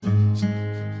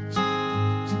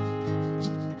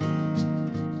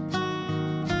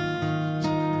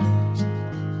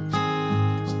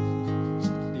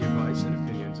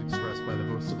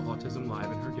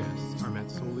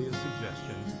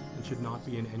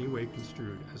any way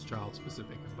construed as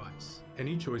child-specific advice.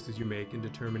 Any choices you make in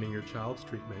determining your child's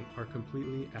treatment are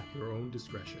completely at your own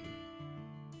discretion.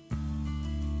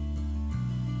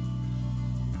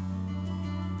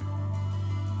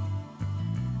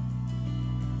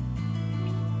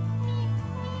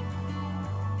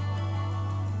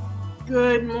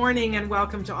 Good morning and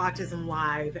welcome to Autism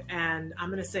Live. And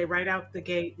I'm going to say right out the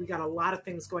gate, we got a lot of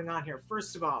things going on here.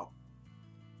 First of all,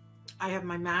 I have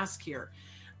my mask here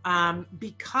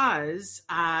because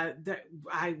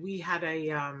we had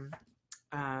a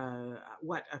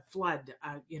flood.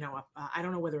 I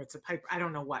don't know whether it's a pipe. I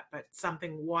don't know what, but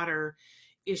something water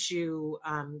issue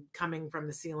coming from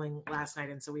the ceiling last night.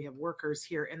 And so we have workers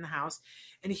here in the house.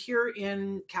 And here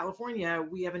in California,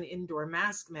 we have an indoor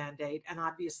mask mandate. And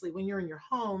obviously when you're in your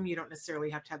home, you don't necessarily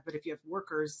have to have, but if you have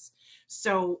workers,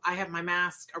 so I have my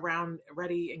mask around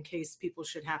ready in case people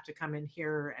should have to come in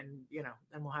here and,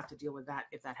 then we'll have to deal with that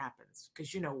if that happens.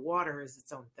 Because, water is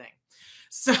its own thing.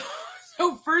 So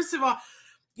first of all,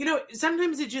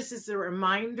 sometimes it just is a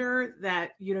reminder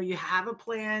that, you have a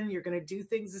plan, you're going to do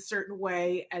things a certain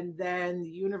way, and then the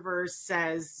universe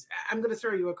says, I'm going to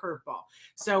throw you a curveball.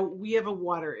 So we have a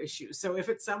water issue. So if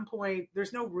at some point,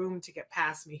 there's no room to get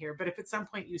past me here, but if at some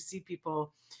point you see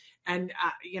people and,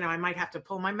 I might have to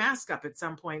pull my mask up at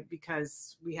some point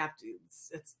because we have to,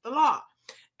 it's the law.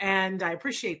 And I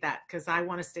appreciate that because I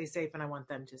want to stay safe and I want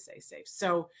them to stay safe.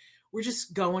 So we're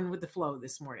just going with the flow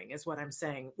this morning is what I'm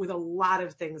saying, with a lot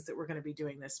of things that we're going to be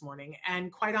doing this morning.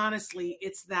 And quite honestly,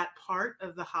 it's that part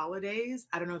of the holidays.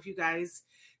 I don't know if you guys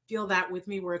feel that with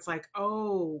me, where it's like,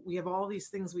 oh, we have all these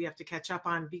things we have to catch up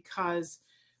on because,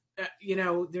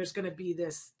 there's going to be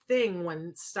this thing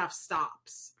when stuff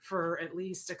stops for at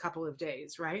least a couple of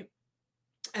days, right?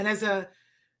 And as a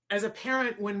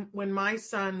parent, when my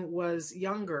son was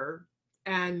younger,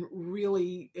 and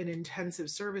really in intensive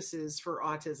services for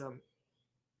autism,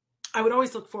 I would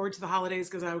always look forward to the holidays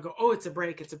because I would go, oh, it's a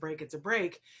break, it's a break, it's a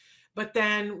break. But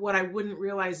then what I wouldn't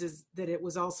realize is that it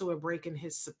was also a break in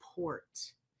his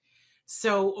support.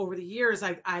 So over the years,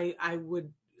 I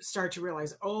would start to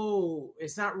realize, oh,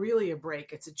 it's not really a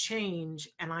break, it's a change,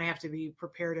 and I have to be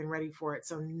prepared and ready for it.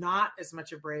 So not as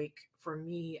much a break for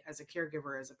me as a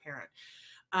caregiver, as a parent.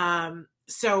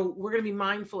 So we're going to be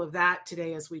mindful of that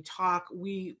today as we talk.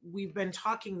 We've been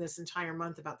talking this entire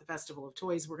month about the Festival of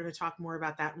Toys. We're going to talk more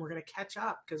about that, and we're going to catch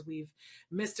up because we've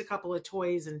missed a couple of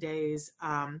toys and days,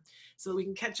 so that we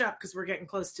can catch up because we're getting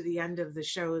close to the end of the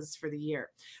shows for the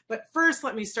year. But first,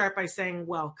 let me start by saying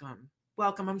welcome.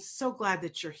 Welcome. I'm so glad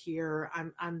that you're here.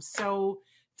 I'm so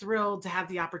thrilled to have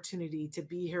the opportunity to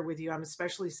be here with you. I'm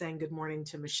especially saying good morning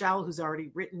to Michelle, who's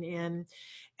already written in,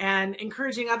 and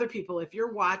encouraging other people. If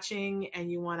you're watching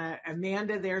and you want to,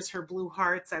 Amanda, there's her blue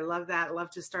hearts. I love that. I love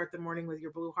to start the morning with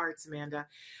your blue hearts, Amanda.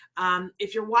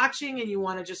 If you're watching and you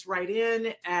want to just write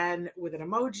in and with an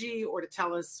emoji, or to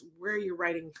tell us where you're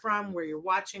writing from, where you're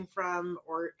watching from,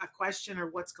 or a question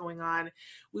or what's going on,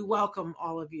 we welcome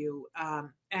all of you.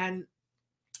 And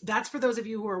that's for those of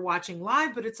you who are watching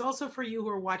live, but it's also for you who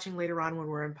are watching later on when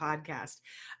we're in podcast.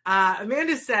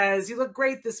 Amanda says, you look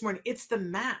great this morning. It's the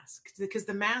mask, because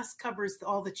the mask covers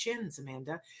all the chins,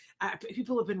 Amanda.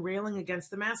 People have been railing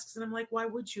against the masks, and I'm like, why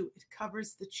would you? It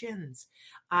covers the chins.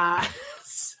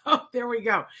 So there we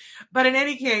go. But in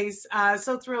any case,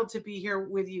 so thrilled to be here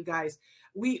with you guys.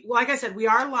 Like I said, we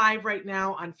are live right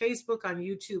now on Facebook, on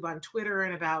YouTube, on Twitter,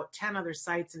 and about 10 other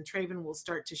sites. And Traven will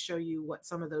start to show you what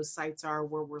some of those sites are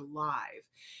where we're live.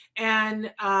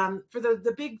 And for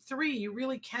the big three, you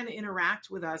really can interact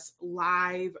with us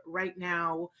live right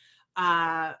now.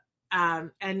 And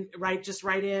just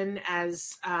write in,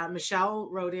 as Michelle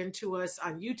wrote into us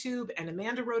on YouTube and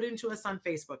Amanda wrote into us on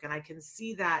Facebook. And I can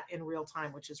see that in real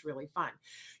time, which is really fun.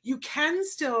 You can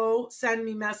still send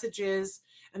me messages,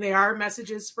 and they are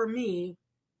messages for me.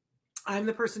 I'm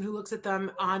the person who looks at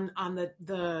them on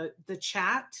the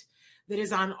chat that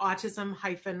is on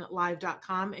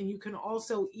autism-live.com. And you can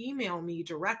also email me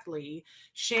directly,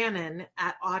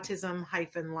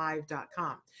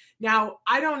 Shannon@autism-live.com. Now,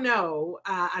 I don't know,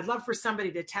 I'd love for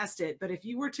somebody to test it, but if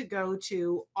you were to go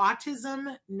to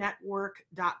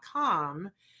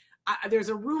autismnetwork.com, there's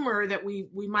a rumor that we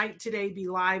might today be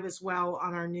live as well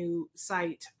on our new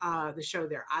site, the show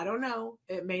there. I don't know.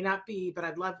 It may not be, but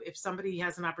I'd love if somebody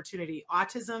has an opportunity,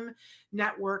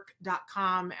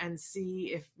 autismnetwork.com, and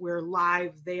see if we're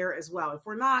live there as well. If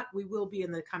we're not, we will be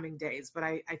in the coming days. But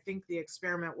I think the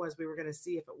experiment was we were going to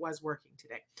see if it was working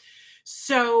today.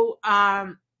 So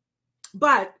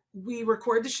But we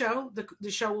record the show.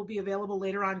 The show will be available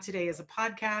later on today as a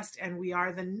podcast, and we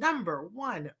are the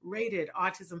 #1 rated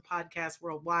autism podcast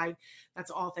worldwide.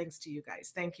 That's all thanks to you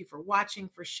guys. Thank you for watching,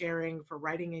 for sharing, for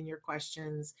writing in your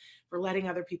questions, for letting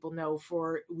other people know.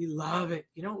 We love it.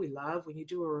 You know what we love? When you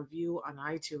do a review on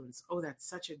iTunes. Oh, that's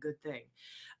such a good thing.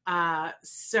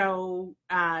 So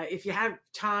if you have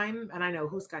time, and I know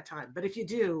who's got time, but if you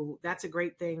do, that's a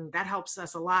great thing. That helps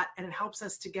us a lot, and it helps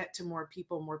us to get to more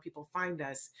people find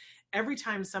us. Every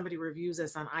time somebody reviews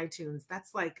us on iTunes,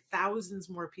 that's like thousands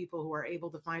more people who are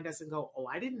able to find us and go, oh,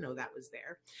 I didn't know that was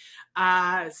there.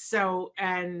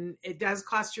 And it does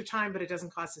cost your time, but it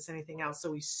doesn't cost us anything else. So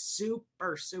we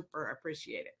super, super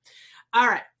appreciate it. All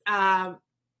right.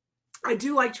 I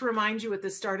do like to remind you at the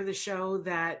start of the show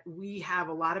that we have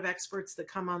a lot of experts that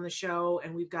come on the show,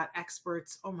 and we've got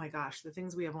experts. Oh my gosh, the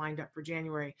things we have lined up for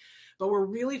January, but we're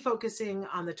really focusing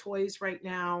on the toys right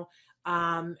now,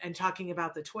 and talking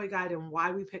about the toy guide and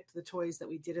why we picked the toys that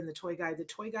we did in the toy guide. The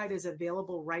toy guide is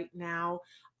available right now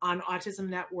on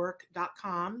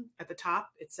autismnetwork.com. At the top,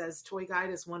 it says toy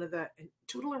guide is one of the, and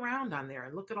tootle around on there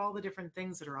and look at all the different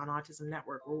things that are on Autism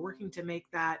Network. We're working to make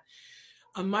that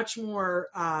a much more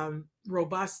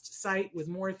robust site with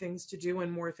more things to do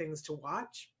and more things to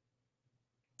watch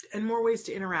and more ways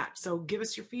to interact. So give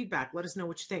us your feedback. Let us know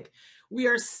what you think. We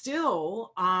are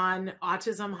still on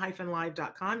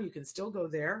autism-live.com. You can still go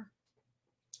there.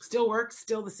 Still works,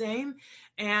 still the same.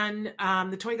 And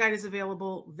the toy guide is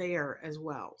available there as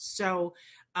well. So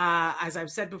as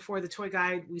I've said before, the toy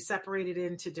guide, we separated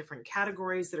into different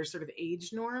categories that are sort of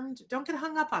age normed. Don't get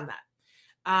hung up on that.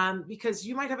 Because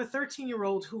you might have a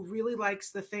 13-year-old who really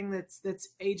likes the thing that's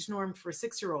age normed for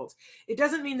 6-year-olds. It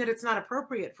doesn't mean that it's not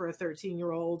appropriate for a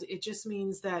 13-year-old. It just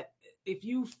means that if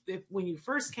when you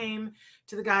first came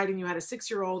to the guide and you had a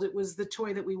 6-year-old, it was the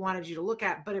toy that we wanted you to look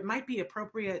at, but it might be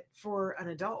appropriate for an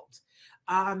adult.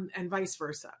 And vice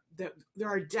versa. There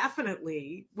are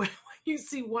definitely, when you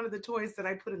see one of the toys that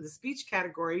I put in the speech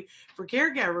category for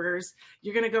caregivers,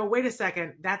 you're going to go, wait a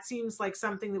second, that seems like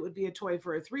something that would be a toy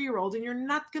for a 3-year-old, and you're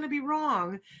not going to be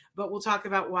wrong, but we'll talk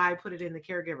about why I put it in the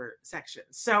caregiver section.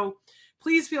 So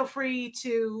please feel free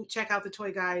to check out the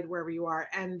toy guide wherever you are.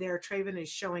 And there, Traven is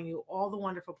showing you all the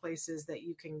wonderful places that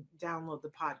you can download the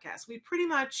podcast. We pretty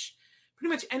much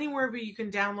anywhere where you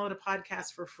can download a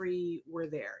podcast for free, we're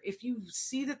there. If you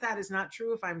see that is not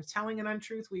true, if I'm telling an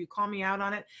untruth, will you call me out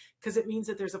on it? Because it means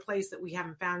that there's a place that we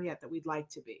haven't found yet that we'd like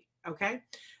to be, okay?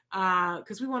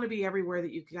 Because we want to be everywhere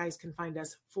that you guys can find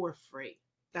us for free.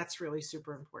 That's really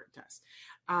super important to us.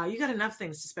 You got enough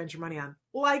things to spend your money on,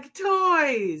 like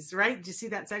toys, right? Did you see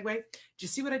that segue? Did you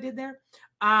see what I did there?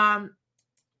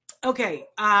 Okay.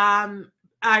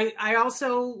 I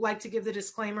also like to give the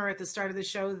disclaimer at the start of the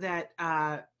show that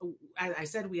I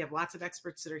said we have lots of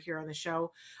experts that are here on the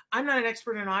show. I'm not an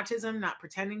expert in autism, not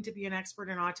pretending to be an expert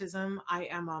in autism. I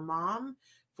am a mom,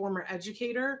 former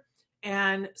educator,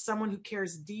 and someone who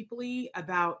cares deeply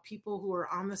about people who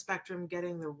are on the spectrum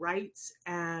getting the rights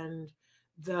and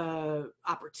the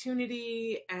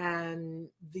opportunity and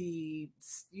the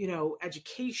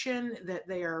education that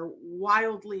they are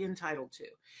wildly entitled to.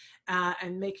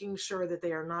 And making sure that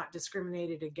they are not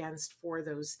discriminated against for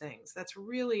those things. That's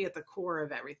really at the core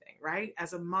of everything, right?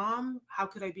 As a mom, how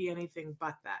could I be anything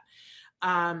but that?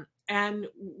 And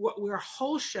our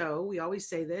whole show, we always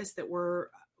say this, that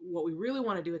what we really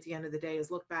want to do at the end of the day is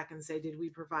look back and say, did we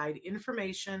provide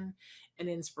information and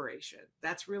inspiration?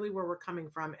 That's really where we're coming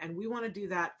from. And we want to do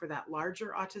that for that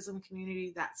larger autism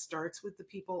community. That starts with the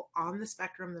people on the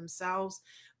spectrum themselves,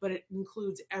 but it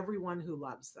includes everyone who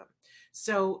loves them.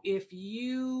 So if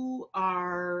you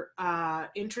are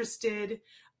interested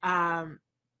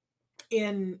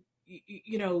in,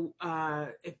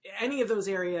 any of those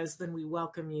areas, then we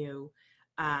welcome you.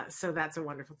 So that's a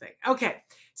wonderful thing. Okay.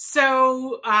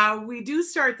 So we do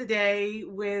start the day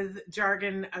with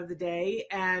jargon of the day,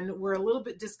 and we're a little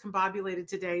bit discombobulated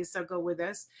today. So go with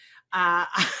us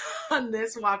on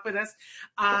this, walk with us.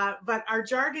 But our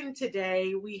jargon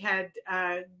today, we had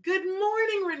good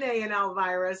morning, Renee and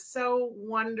Elvira. So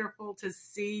wonderful to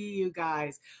see you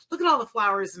guys. Look at all the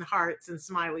flowers and hearts and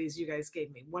smileys you guys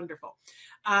gave me. Wonderful.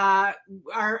 Our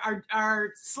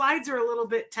slides are a little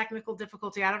bit technical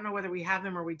difficulty. I don't know whether we have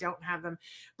them or we don't have them,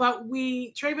 but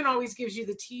Traven always gives you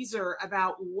the teaser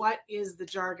about what is the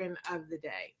jargon of the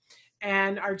day.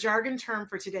 And our jargon term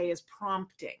for today is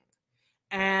prompting.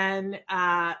 And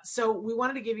so we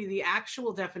wanted to give you the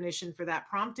actual definition for that.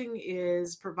 Prompting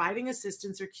is providing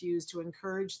assistance or cues to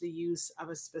encourage the use of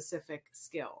a specific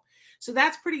skill. So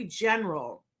that's pretty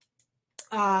general.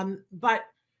 But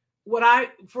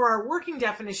for our working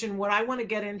definition, what I want to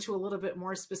get into a little bit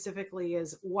more specifically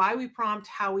is why we prompt,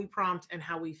 how we prompt, and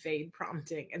how we fade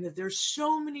prompting. And that there's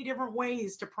so many different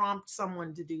ways to prompt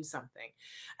someone to do something.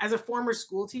 As a former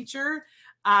school teacher,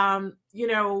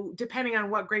 depending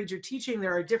on what grade you're teaching,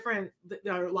 there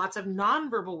are lots of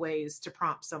nonverbal ways to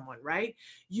prompt someone, right?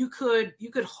 You could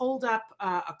hold up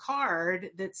a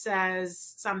card that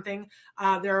says something.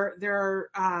 There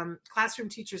are classroom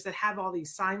teachers that have all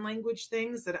these sign language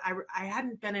things that I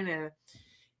hadn't been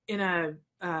in a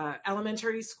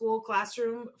elementary school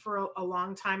classroom for a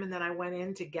long time, and then I went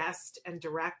in to guest and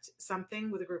direct something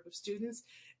with a group of students,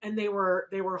 and they were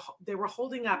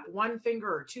holding up one finger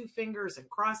or two fingers and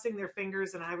crossing their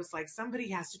fingers, and I was like, somebody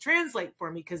has to translate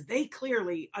for me because they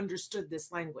clearly understood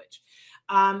this language,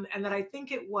 and that I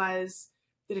think it was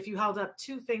that if you held up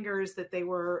two fingers, that they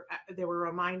were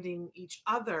reminding each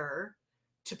other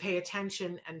to pay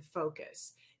attention and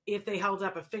focus. If they held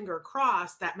up a finger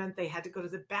across, that meant they had to go to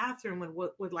the bathroom and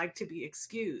would like to be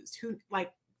excused.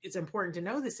 It's important to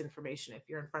know this information if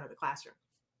you're in front of the classroom.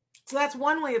 So that's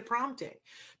one way of prompting.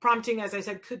 Prompting, as I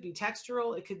said, could be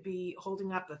textural. It could be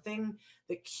holding up a thing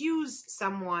that cues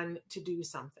someone to do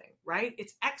something, right?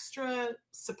 It's extra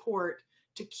support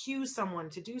to cue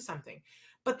someone to do something.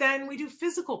 But then we do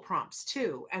physical prompts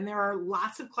too. And there are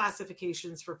lots of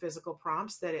classifications for physical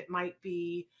prompts, that it might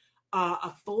be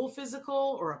a full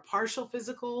physical or a partial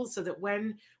physical, so that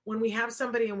when we have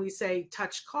somebody and we say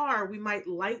touch car, we might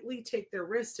lightly take their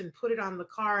wrist and put it on the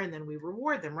car, and then we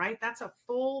reward them, right? That's a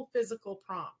full physical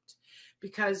prompt,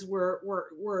 because we're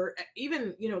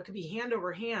even, it could be hand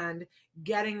over hand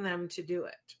getting them to do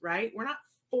it, right? We're not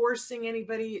forcing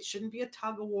anybody. It shouldn't be a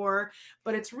tug of war,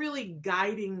 but it's really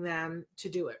guiding them to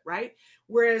do it, right?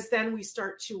 Whereas then we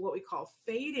start to what we call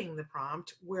fading the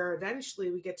prompt, where eventually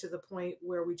we get to the point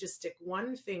where we just stick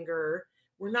one finger.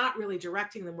 We're not really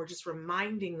directing them. We're just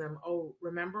reminding them, oh,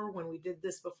 remember when we did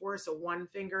this before? So one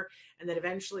finger, and then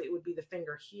eventually it would be the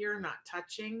finger here, not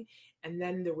touching. And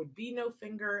then there would be no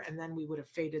finger, and then we would have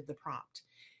faded the prompt.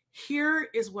 Here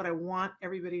is what I want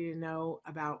everybody to know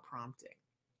about prompting.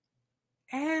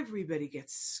 Everybody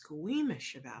gets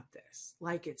squeamish about this,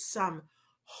 like it's some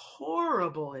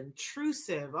horrible,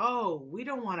 intrusive, oh, we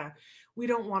don't want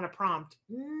to prompt.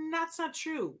 That's not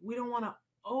true. We don't want to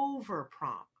over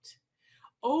prompt.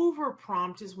 Over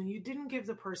prompt is when you didn't give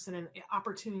the person an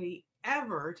opportunity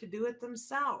ever to do it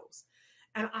themselves.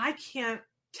 And I can't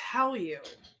tell you,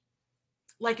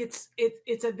 like it's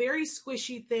a very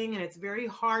squishy thing, and it's very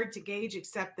hard to gauge,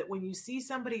 except that when you see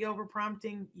somebody over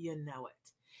prompting, you know it.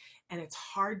 And it's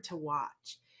hard to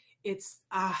watch. It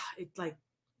like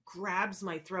grabs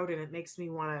my throat, and it makes me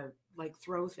want to like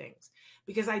throw things,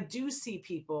 because I do see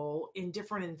people in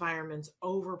different environments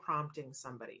over prompting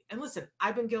somebody. And listen,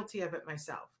 I've been guilty of it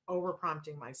myself, over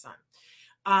prompting my son.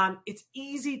 It's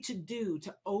easy to do,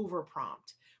 to over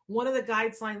prompt. One of the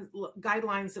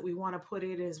guidelines that we want to put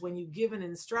in is when you give an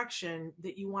instruction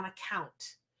that you want to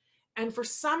count. And for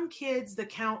some kids, the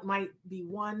count might be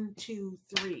 1, 2,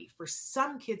 3. For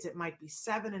some kids, it might be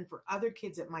 7. And for other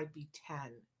kids, it might be 10.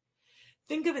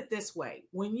 Think of it this way.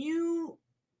 When you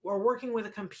are working with a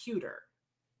computer,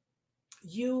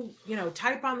 you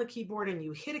type on the keyboard and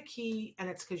you hit a key, and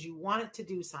it's because you want it to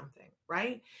do something,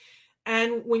 right?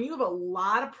 And when you have a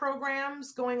lot of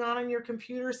programs going on your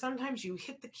computer, sometimes you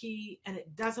hit the key and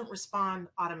it doesn't respond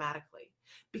automatically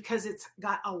because it's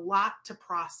got a lot to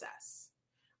process.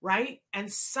 Right?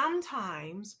 And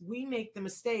sometimes we make the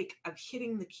mistake of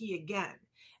hitting the key again.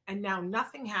 And now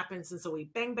nothing happens. And so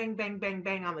we bang, bang, bang, bang,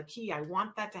 bang on the key. I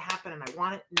want that to happen, and I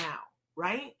want it now.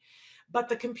 Right? But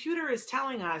the computer is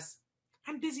telling us,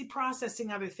 I'm busy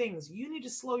processing other things. You need to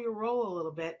slow your roll a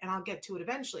little bit, and I'll get to it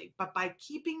eventually. But by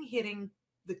keeping hitting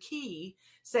the key,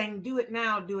 saying, do it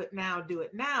now, do it now, do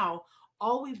it now,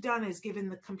 all we've done is given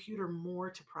the computer more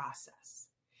to process.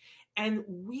 And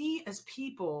we as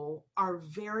people are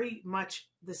very much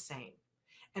the same.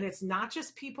 And it's not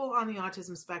just people on the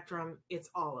autism spectrum, it's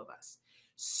all of us.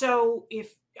 So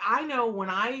if I know when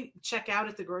I check out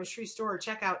at the grocery store or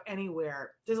check out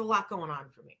anywhere, there's a lot going on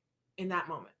for me in that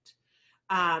moment.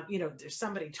 There's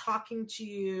somebody talking to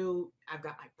you. I've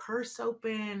got my purse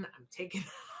open. I'm taking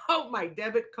out my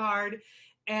debit card,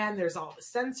 and there's all the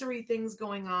sensory things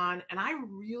going on. And I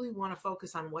really want to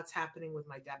focus on what's happening with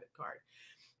my debit card.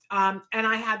 And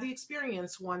I had the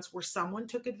experience once where someone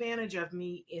took advantage of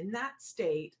me in that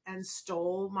state and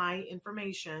stole my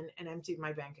information and emptied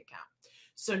my bank account.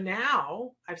 So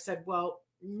now I've said, well,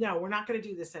 no, we're not going to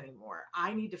do this anymore.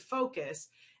 I need to focus.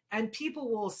 And people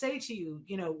will say to you,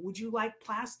 would you like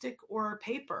plastic or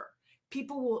paper?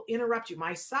 People will interrupt you.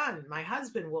 My son, my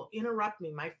husband will interrupt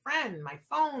me. My friend, my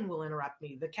phone will interrupt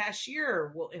me. The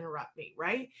cashier will interrupt me,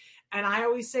 right? And I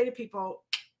always say to people,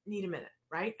 need a minute,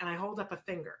 right? And I hold up a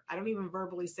finger. I don't even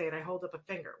verbally say it. I hold up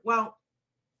a finger. Well,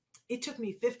 it took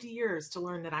me 50 years to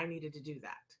learn that I needed to do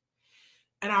that.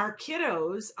 And our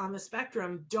kiddos on the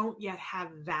spectrum don't yet have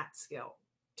that skill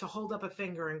to hold up a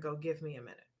finger and go, give me a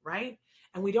minute, right?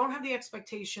 And we don't have the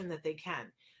expectation that they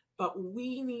can, but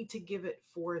we need to give it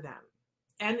for them.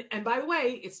 And by the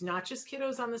way, it's not just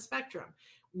kiddos on the spectrum.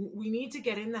 We need to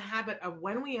get in the habit of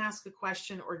when we ask a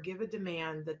question or give a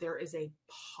demand that there is a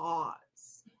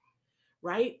pause,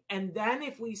 right? And then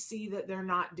if we see that they're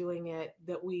not doing it,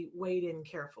 that we wade in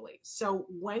carefully. So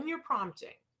when you're prompting,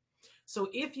 so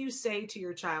if you say to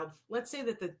your child, let's say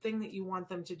that the thing that you want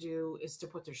them to do is to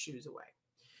put their shoes away.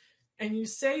 And you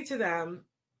say to them,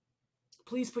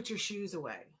 please put your shoes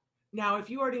away. Now, if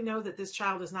you already know that this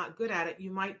child is not good at it,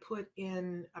 you might put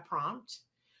in a prompt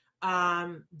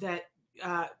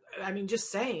just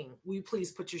saying, will you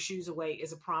please put your shoes away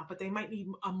is a prompt, but they might need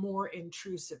a more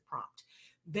intrusive prompt.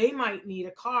 They might need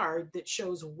a card that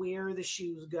shows where the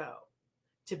shoes go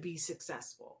to be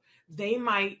successful. They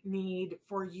might need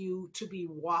for you to be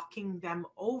walking them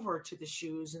over to the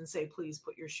shoes and say, please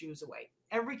put your shoes away.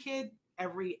 Every kid,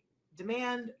 every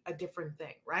demand, a different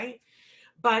thing, right?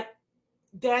 But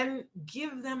then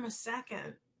give them a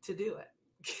second to do it.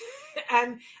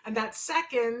 and that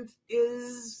second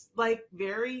is like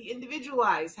very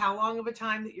individualized, how long of a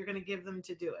time that you're going to give them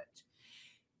to do it.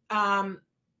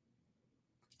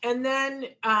 And then,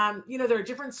 there are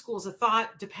different schools of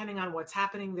thought depending on what's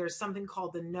happening. There's something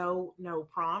called the no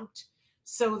prompt.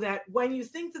 So that when you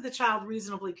think that the child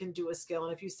reasonably can do a skill,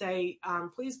 and if you say,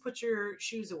 please put your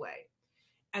shoes away,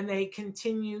 and they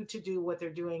continue to do what they're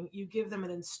doing, you give them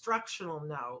an instructional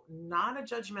no, not a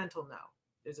judgmental no.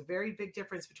 There's a very big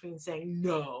difference between saying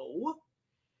no,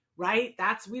 right?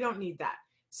 We don't need that.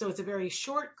 So it's a very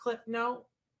short clip no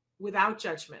without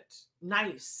judgment.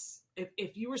 Nice.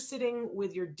 If you were sitting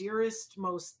with your dearest,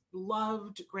 most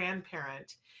loved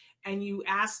grandparent and you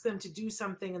asked them to do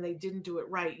something and they didn't do it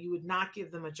right, you would not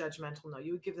give them a judgmental no.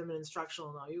 You would give them an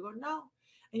instructional no. You go, no.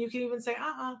 And you can even say,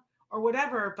 or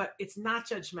whatever, but it's not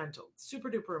judgmental. It's super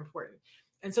duper important.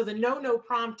 And so the no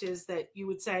prompt is that you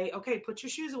would say, okay, put your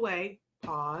shoes away.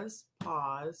 Pause,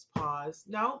 pause, pause.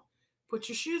 No, put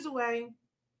your shoes away.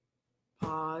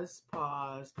 Pause,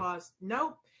 pause, pause.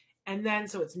 No. And then,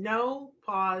 so it's no,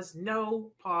 pause.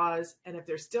 And if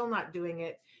they're still not doing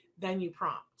it, then you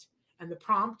prompt. And the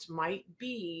prompt might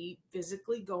be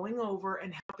physically going over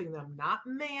and helping them, not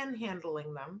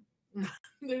manhandling them.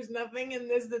 There's nothing in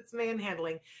this that's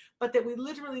manhandling, but that we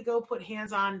literally go put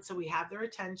hands on so we have their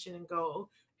attention and go,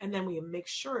 and then we make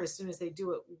sure as soon as they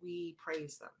do it, we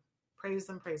praise them. Praise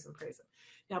them, praise them, praise them.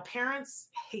 Now, parents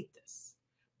hate this.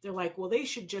 They're like, well, they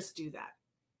should just do that.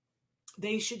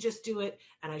 They should just do it,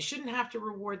 and I shouldn't have to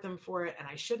reward them for it, and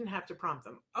I shouldn't have to prompt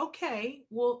them. Okay,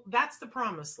 well, that's the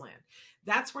promised land.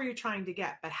 That's where you're trying to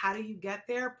get. But how do you get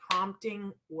there?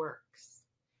 Prompting works.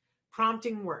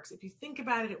 Prompting works. If you think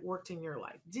about it, it worked in your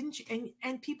life. Didn't you?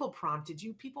 And people prompted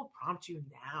you. People prompt you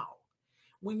now.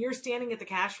 When you're standing at the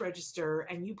cash register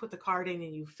and you put the card in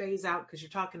and you phase out because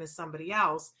you're talking to somebody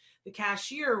else, the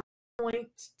cashier will point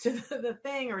to the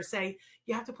thing or say,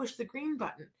 you have to push the green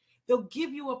button. They'll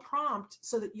give you a prompt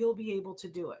so that you'll be able to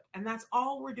do it. And that's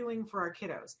all we're doing for our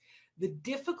kiddos. The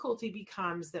difficulty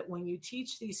becomes that when you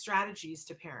teach these strategies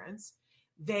to parents,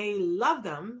 they love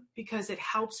them because it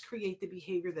helps create the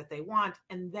behavior that they want.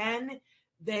 And then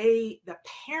the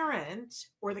parent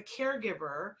or the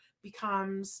caregiver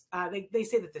becomes, they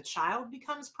say that the child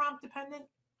becomes prompt dependent.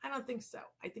 I don't think so.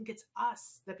 I think it's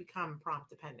us that become prompt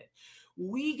dependent.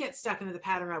 We get stuck into the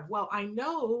pattern of, well, I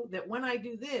know that when I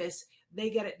do this, they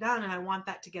get it done and I want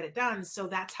that to get it done. So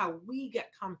that's how we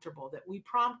get comfortable, that we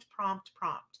prompt.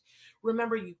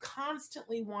 Remember, you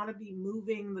constantly want to be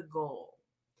moving the goal.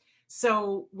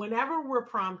 So whenever we're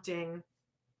prompting,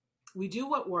 we do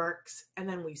what works and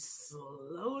then we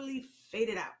slowly fade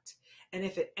it out. And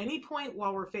if at any point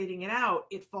while we're fading it out,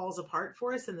 it falls apart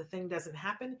for us and the thing doesn't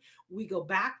happen, we go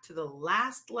back to the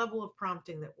last level of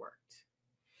prompting that worked.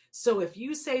 So if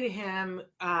you say to him,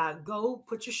 go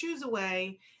put your shoes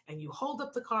away, and you hold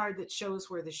up the card that shows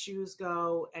where the shoes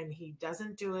go and he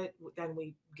doesn't do it, then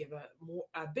we give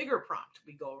a bigger prompt.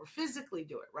 We go over physically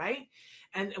do it, right?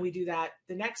 And we do that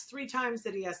the next 3 times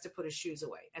that he has to put his shoes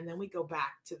away. And then we go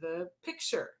back to the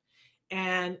picture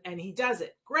and he does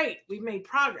it. Great. We've made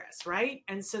progress, right?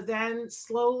 And so then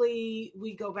slowly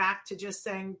we go back to just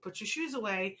saying, put your shoes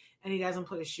away, and he doesn't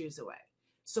put his shoes away.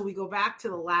 So we go back to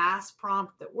the last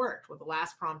prompt that worked. Well, the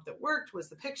last prompt that worked was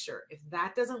the picture. If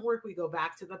that doesn't work, we go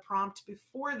back to the prompt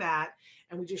before that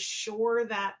and we just shore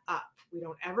that up. We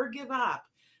don't ever give up,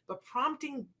 but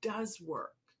prompting does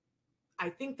work. I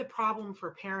think the problem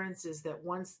for parents is that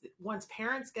once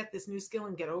parents get this new skill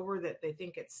and get over that they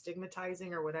think it's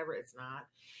stigmatizing or whatever, it's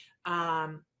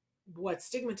not. What's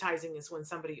stigmatizing is when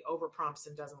somebody over prompts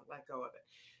and doesn't let go of it.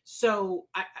 So,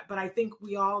 but I think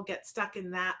we all get stuck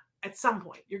in that at some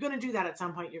point. You're going to do that at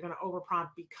some point. You're going to over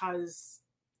prompt because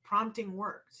prompting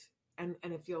worked and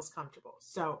it feels comfortable.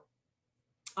 So,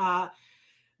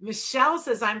 Michelle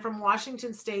says, I'm from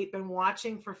Washington State, been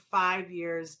watching for 5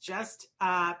 years, just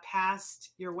passed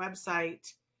your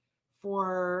website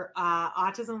for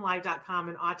autismlive.com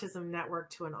and Autism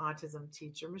Network to an autism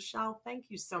teacher. Michelle, thank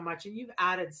you so much. And you've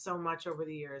added so much over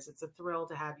the years. It's a thrill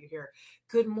to have you here.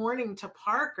 Good morning to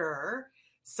Parker.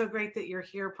 So great that you're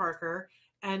here, Parker.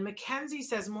 And Mackenzie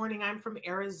says, morning, I'm from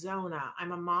Arizona.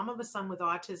 I'm a mom of a son with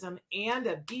autism and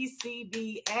a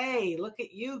BCBA. Look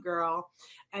at you, girl.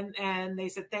 And they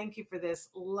said, thank you for this.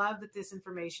 Love that this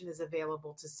information is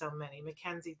available to so many.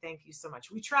 Mackenzie, thank you so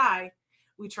much. We try.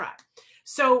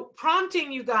 So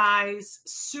prompting, you guys,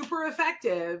 super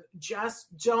effective.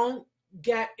 Just don't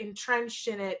get entrenched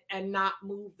in it and not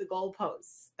move the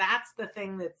goalposts. That's the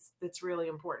thing that's really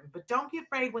important. But don't be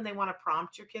afraid when they want to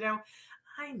prompt your kiddo.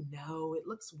 I know it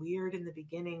looks weird in the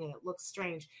beginning and it looks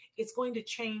strange. It's going to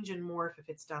change and morph if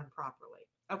it's done properly.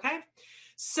 Okay.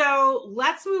 So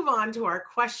let's move on to our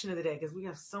question of the day because we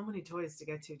have so many toys to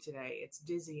get to today. It's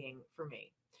dizzying for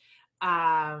me.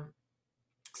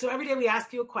 So every day we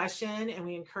ask you a question and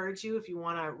we encourage you if you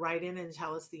want to write in and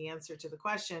tell us the answer to the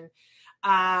question.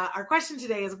 Our question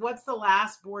today is, what's the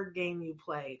last board game you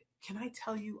played? Can I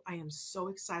tell you, I am so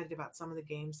excited about some of the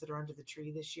games that are under the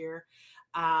tree this year.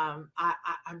 I'm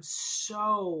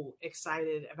so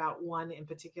excited about one in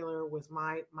particular with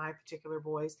my particular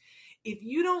boys. If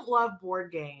you don't love board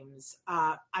games,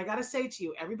 I got to say to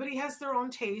you, everybody has their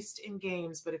own taste in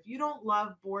games, but if you don't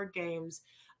love board games,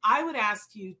 I would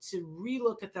ask you to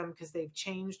relook at them because they've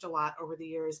changed a lot over the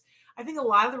years. I think a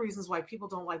lot of the reasons why people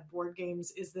don't like board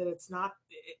games is that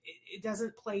it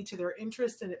doesn't play to their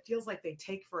interest and it feels like they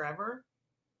take forever.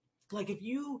 Like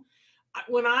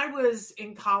when I was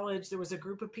in college, there was a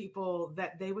group of people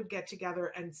that they would get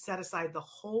together and set aside the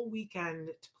whole weekend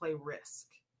to play Risk.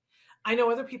 I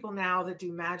know other people now that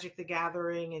do Magic the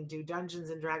Gathering and do Dungeons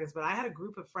and Dragons, but I had a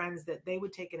group of friends that they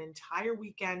would take an entire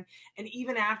weekend. And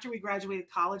even after we graduated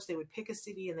college, they would pick a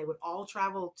city and they would all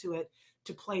travel to it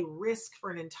to play Risk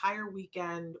for an entire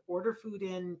weekend, order food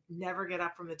in, never get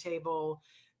up from the table,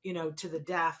 to the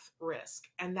death Risk.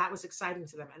 And that was exciting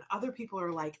to them. And other people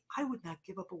are like, I would not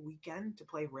give up a weekend to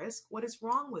play Risk. What is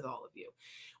wrong with all of you?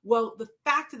 Well, the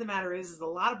fact of the matter is a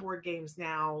lot of board games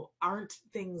now aren't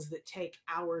things that take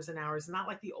hours and hours, not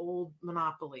like the old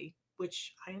Monopoly,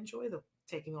 which I enjoy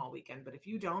taking all weekend. But if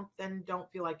you don't, then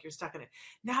don't feel like you're stuck in it.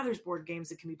 Now there's board games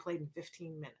that can be played in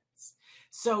 15 minutes.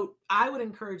 So I would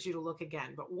encourage you to look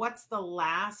again. But what's the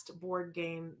last board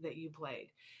game that you played?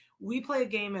 We play a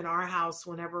game in our house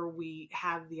whenever we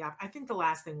have I think the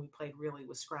last thing we played really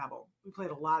was Scrabble. We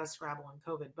played a lot of Scrabble in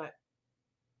COVID, but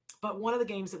one of the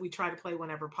games that we try to play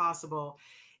whenever possible,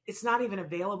 it's not even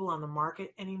available on the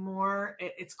market anymore.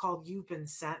 It's called You've Been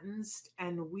Sentenced,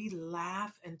 and we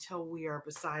laugh until we are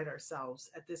beside ourselves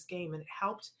at this game. And it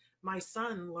helped my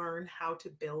son learn how to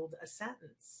build a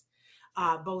sentence,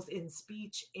 both in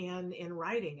speech and in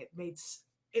writing.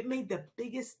 It made the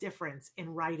biggest difference in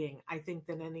writing, I think,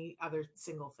 than any other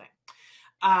single thing.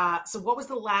 So what was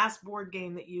the last board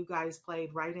game that you guys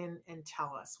played? Write in and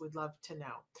tell us. We'd love to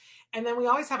know. And then we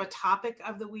always have a topic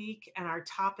of the week. And our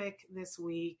topic this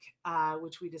week,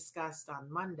 which we discussed on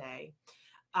Monday,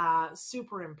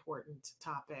 super important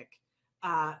topic,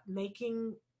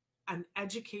 making an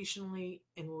educationally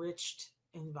enriched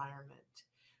environment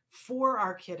for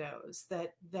our kiddos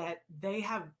that they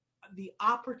have the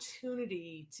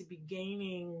opportunity to be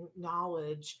gaining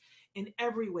knowledge in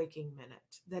every waking minute,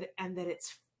 that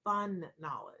it's fun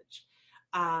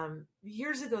knowledge.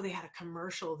 Years ago, they had a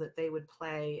commercial that they would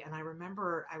play. And I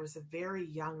remember I was a very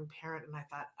young parent and I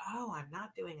thought, oh, I'm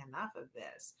not doing enough of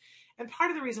this. And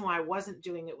part of the reason why I wasn't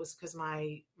doing it was because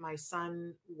my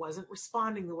son wasn't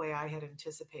responding the way I had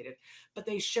anticipated. But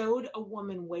they showed a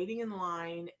woman waiting in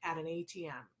line at an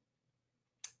ATM.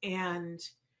 And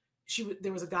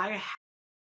there was a guy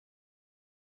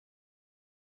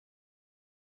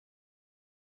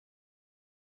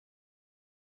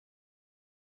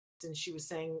and she was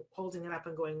saying, holding it up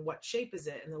and going, what shape is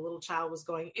it? And the little child was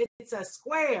going, it's a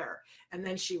square. And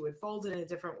then she would fold it in a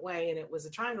different way and it was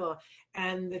a triangle.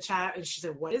 And the child, and she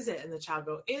said, what is it? And the child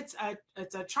go, it's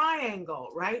a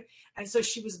triangle, right? And so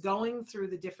she was going through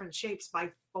the different shapes by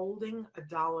folding a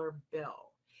dollar bill.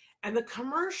 And the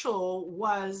commercial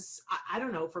was, I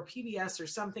don't know, for PBS or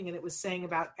something. And it was saying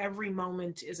about every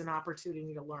moment is an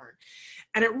opportunity to learn.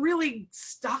 And it really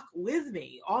stuck with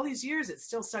me all these years. It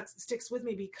still sticks with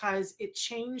me because it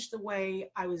changed the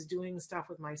way I was doing stuff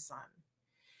with my son.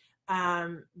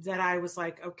 That I was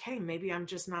like, okay, maybe I'm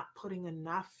just not putting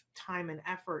enough time and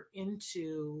effort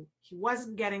into, he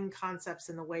wasn't getting concepts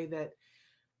in the way that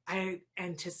I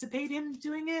anticipate him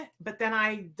doing it. But then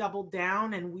I doubled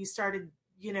down and we started,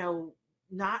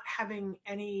 not having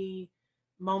any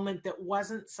moment that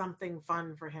wasn't something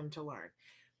fun for him to learn.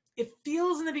 It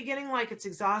feels in the beginning like it's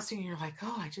exhausting. And you're like,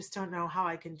 oh, I just don't know how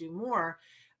I can do more.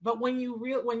 But when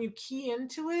you key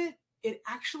into it, it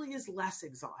actually is less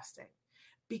exhausting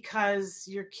because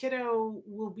your kiddo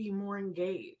will be more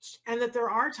engaged. And that there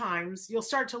are times you'll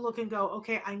start to look and go,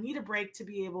 okay, I need a break to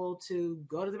be able to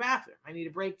go to the bathroom. I need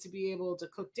a break to be able to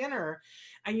cook dinner.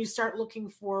 And you start looking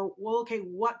for, well, okay,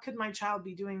 what could my child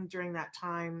be doing during that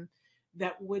time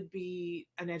that would be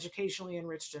an educationally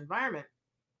enriched environment?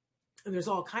 And there's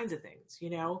all kinds of things,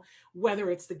 whether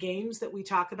it's the games that we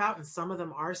talk about, and some of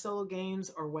them are solo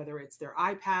games, or whether it's their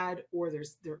iPad, or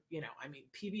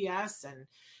PBS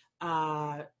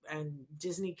and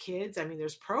Disney Kids. I mean,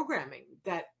 there's programming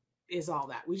that is all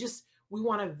that. We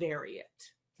want to vary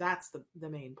it. That's the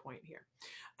main point here.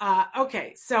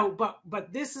 Okay. So,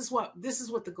 but this is what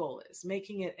the goal is,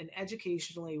 making it an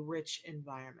educationally rich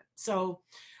environment. So,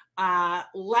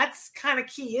 let's kind of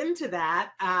key into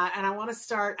that. And I want to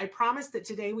start, I promised that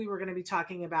today we were going to be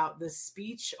talking about the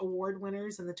speech award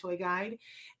winners in the toy guide,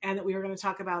 and that we were going to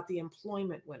talk about the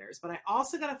employment winners. But I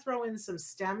also got to throw in some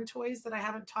STEM toys that I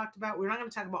haven't talked about. We're not going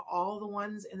to talk about all the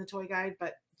ones in the toy guide,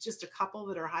 but just a couple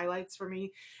that are highlights for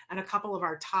me, and a couple of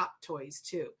our top toys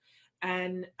too.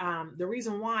 And the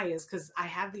reason why is because I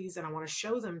have these and I want to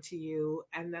show them to you,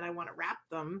 and then I want to wrap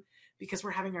them because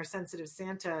we're having our Sensitive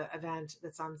Santa event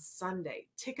that's on Sunday.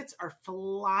 Tickets are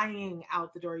flying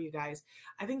out the door, you guys.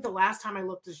 I think the last time I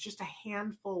looked, there's just a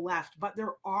handful left, but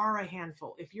there are a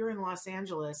handful. If you're in Los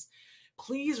Angeles,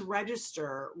 please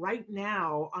register right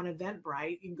now on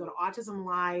Eventbrite. You can go to Autism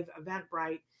Live,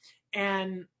 Eventbrite,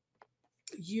 and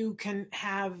you can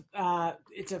have,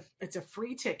 it's a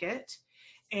free ticket.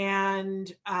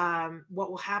 And what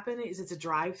will happen is it's a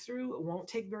drive-through. It won't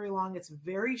take very long. It's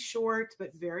very short,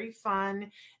 but very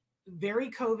fun, very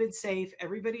COVID safe.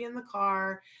 Everybody in the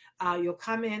car. You'll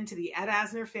come into the Ed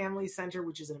Asner Family Center,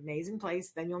 which is an amazing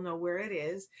place. Then you'll know where it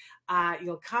is.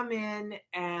 You'll come in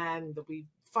and there'll be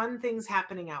fun things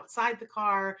happening outside the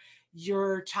car.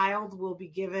 Your child will be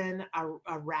given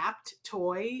a wrapped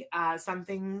toy,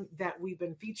 something that we've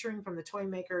been featuring from the toy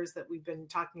makers that we've been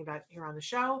talking about here on the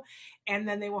show. And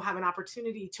then they will have an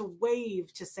opportunity to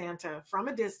wave to Santa from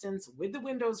a distance with the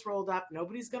windows rolled up.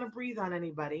 Nobody's going to breathe on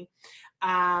anybody.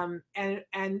 And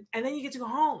then you get to go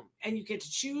home and you get to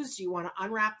choose. Do you want to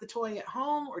unwrap the toy at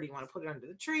home, or do you want to put it under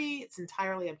the tree? It's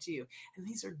entirely up to you. And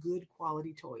these are good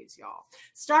quality toys, y'all.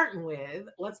 Starting with,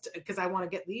 because I want to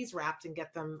get these wrapped and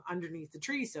get them underneath the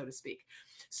tree, so to speak.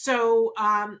 So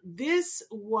this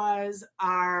was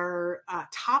our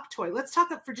top toy. Let's talk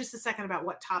for just a second about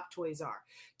what top toys are.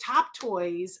 Top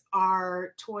toys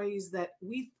are toys that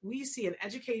we see an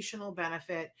educational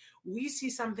benefit. We see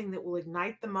something that will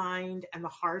ignite the mind and the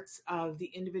hearts of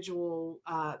the individual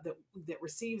that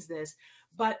receives this.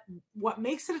 But what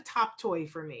makes it a top toy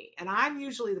for me, and I'm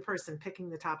usually the person picking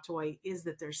the top toy, is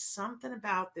that there's something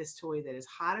about this toy that is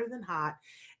hotter than hot,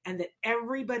 and that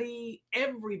everybody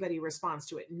responds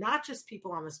to it, not just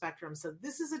people on the spectrum. So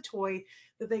this is a toy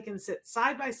that they can sit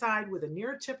side by side with a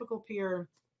neurotypical peer,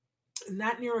 and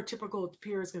that neurotypical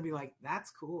peer is going to be like,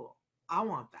 that's cool. I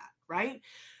want that, right?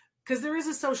 Because there is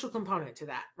a social component to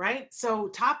that, right? So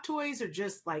top toys are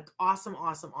just like awesome,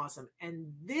 awesome, awesome.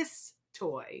 And this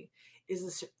toy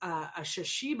is a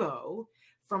Shishibo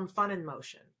from Fun in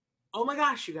Motion. Oh my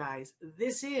gosh, you guys,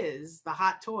 this is the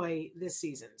hot toy this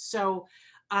season. So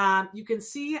you can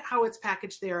see how it's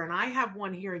packaged there. And I have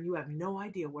one here, and you have no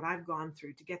idea what I've gone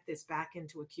through to get this back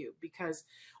into a cube, because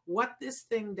what this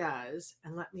thing does,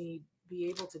 and let me be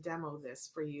able to demo this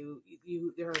for you.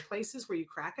 There are places where you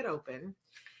crack it open,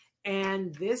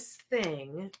 and this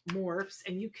thing morphs,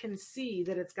 and you can see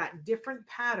that it's got different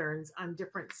patterns on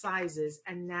different sizes.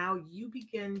 And now you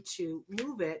begin to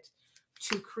move it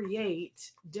to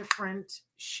create different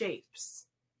shapes.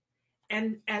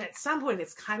 And at some point,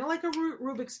 it's kind of like a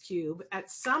Rubik's Cube.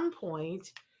 At some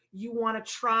point, you want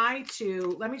to try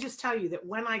to, let me just tell you that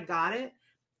when I got it,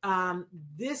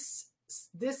 this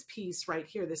piece right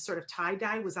here, this sort of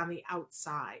tie-dye was on the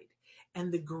outside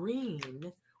and the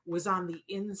green was on the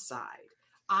inside.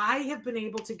 I have been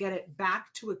able to get it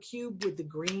back to a cube with the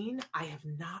green. I have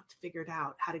not figured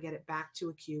out how to get it back to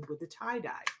a cube with the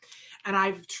tie-dye. And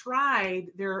I've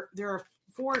tried, there are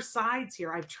 4 sides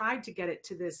here. I've tried to get it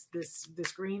to this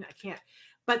green. I can't.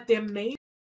 But there may be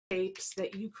shapes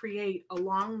that you create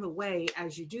along the way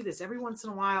as you do this every once in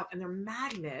a while, and they're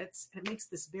magnets, and it makes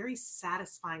this very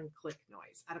satisfying click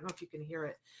noise. I don't know if you can hear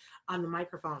it on the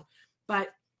microphone, but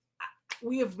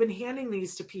we have been handing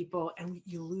these to people and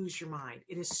you lose your mind.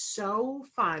 It is so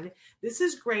fun. This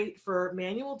is great for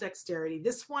manual dexterity.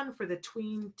 This one for the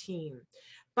tween teen.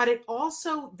 But it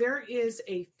also, there is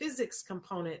a physics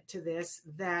component to this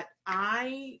that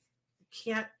I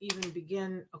can't even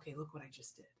begin. Okay, look what I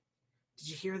just did. Did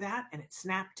you hear that? And it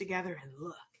snapped together, and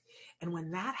look. And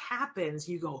when that happens,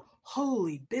 you go,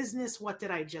 holy business, what did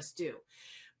I just do?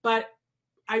 But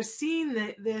I've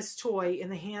seen this toy in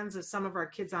the hands of some of our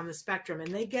kids on the spectrum,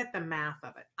 and they get the math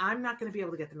of it. I'm not going to be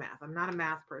able to get the math. I'm not a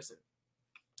math person.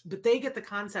 But they get the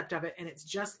concept of it, and it's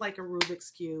just like a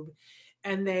Rubik's Cube.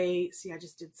 And they, see, I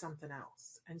just did something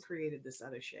else and created this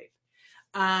other shape.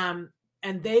 And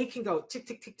they can go tick,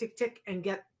 tick, tick, tick, tick, and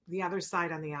get the other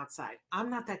side on the outside. I'm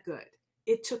not that good.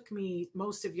 It took me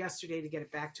most of yesterday to get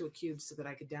it back to a cube so that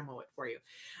I could demo it for you.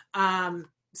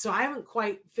 So I haven't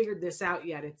quite figured this out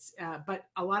yet. It's, but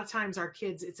a lot of times our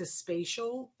kids, it's a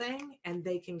spatial thing and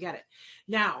they can get it.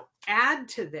 Now, add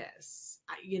to this,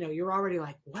 you're already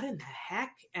like, what in the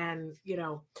heck? And,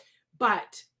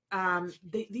 but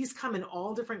these come in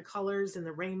all different colors in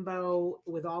the rainbow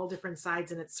with all different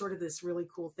sides. And it's sort of this really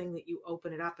cool thing that you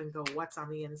open it up and go, what's on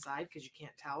the inside? Because you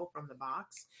can't tell from the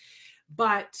box.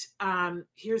 But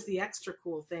here's the extra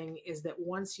cool thing is that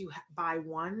once you buy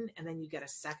one and then you get a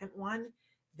second one,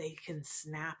 they can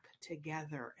snap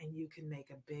together and you can make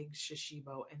a big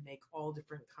shishibo and make all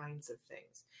different kinds of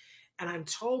things. And I'm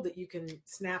told that you can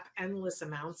snap endless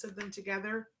amounts of them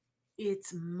together.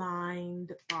 It's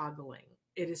mind-boggling.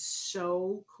 It is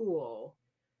so cool.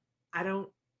 I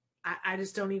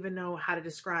just don't even know how to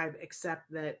describe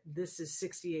except that this is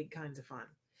 68 kinds of fun.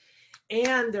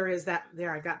 And there is that,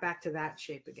 I got back to that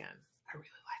shape again. I really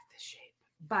like this shape,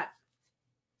 but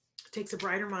it takes a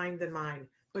brighter mind than mine.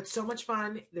 But so much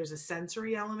fun. There's a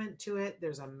sensory element to it.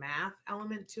 There's a math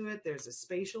element to it. There's a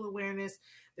spatial awareness.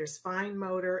 There's fine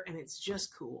motor, and it's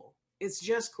just cool. It's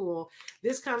just cool.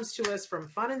 This comes to us from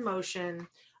Fun in Motion,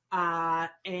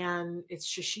 and it's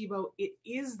Shishibo. It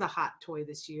is the hot toy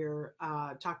this year.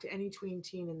 Talk to any tween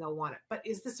teen and they'll want it. But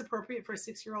is this appropriate for a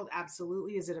 6-year-old?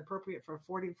 Absolutely. Is it appropriate for a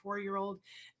 44-year-old?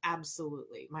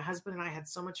 Absolutely. My husband and I had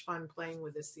so much fun playing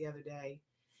with this the other day.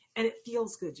 And it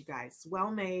feels good, you guys.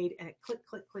 Well made, and it click,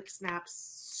 click, click, snaps.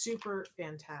 Super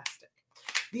fantastic.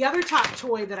 The other top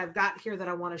toy that I've got here that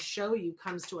I want to show you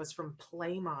comes to us from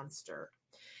Play Monster.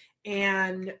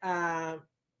 And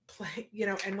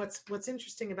and what's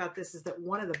interesting about this is that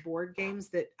one of the board games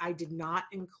that I did not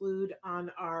include on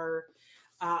our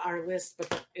list,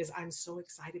 but I'm so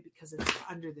excited because it's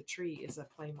under the tree, is a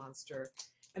Play Monster.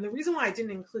 And the reason why I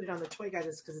didn't include it on the toy guide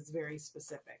is because it's very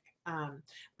specific.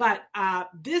 But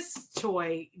this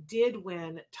toy did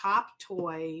win top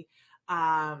toy.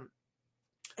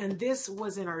 And this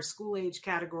was in our school age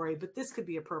category, but this could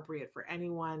be appropriate for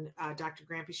anyone. Dr.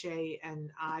 Grampichet and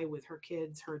I, with her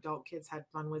kids, her adult kids, had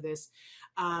fun with this.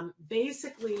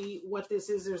 Basically what this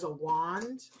is, there's a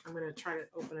wand. I'm going to try to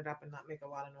open it up and not make a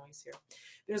lot of noise here.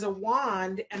 There's a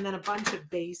wand and then a bunch of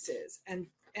bases.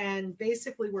 And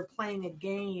basically we're playing a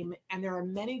game, and there are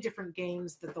many different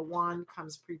games that the wand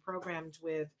comes pre-programmed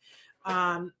with.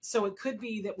 So it could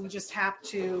be that we just have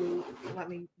to, let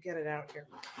me get it out here.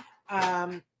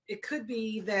 It could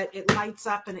be that it lights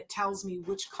up and it tells me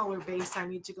which color base I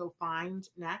need to go find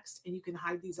next. And you can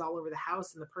hide these all over the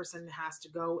house, and the person has to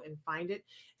go and find it.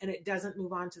 And it doesn't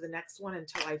move on to the next one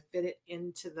until I fit it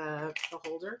into the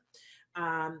holder.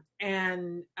 And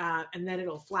then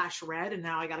it'll flash red, and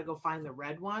now I got to go find the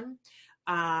red one.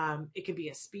 It could be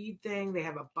a speed thing. They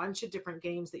have a bunch of different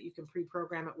games that you can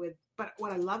pre-program it with. But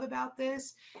what I love about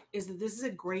this is that this is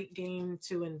a great game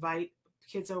to invite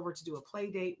kids over to do a play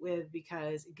date with,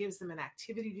 because it gives them an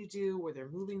activity to do where they're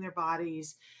moving their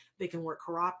bodies. They can work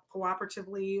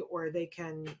cooperatively, or they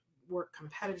can work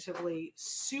competitively.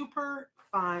 Super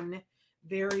fun,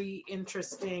 very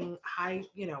interesting, high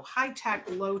tech,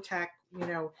 low tech,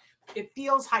 it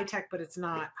feels high tech, but it's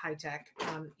not high tech.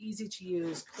 Easy to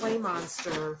use. Play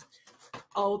Monster.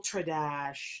 Ultra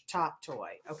Dash top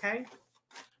toy. Okay.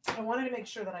 I wanted to make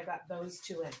sure that I got those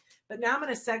two in. But now I'm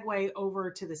going to segue over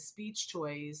to the speech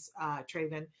toys,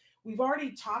 Traven. We've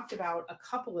already talked about a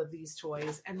couple of these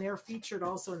toys, and they're featured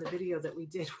also in the video that we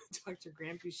did with Dr.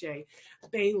 Grant Boucher.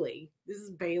 Bailey. This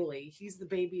is Bailey. He's the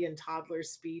baby and toddler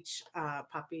speech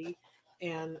puppy.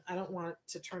 And I don't want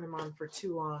to turn him on for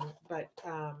too long, but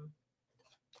there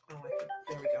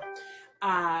we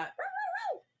go.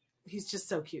 He's just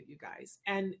so cute, you guys.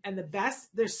 And the best,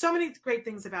 there's so many great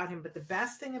things about him, but the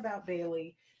best thing about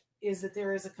Bailey is that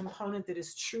there is a component that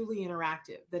is truly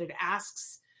interactive, that it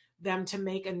asks them to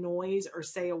make a noise or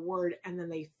say a word, and then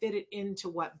they fit it into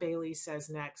what Bailey says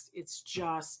next. It's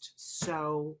just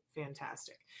so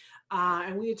fantastic.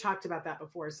 And we had talked about that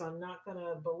before, so I'm not going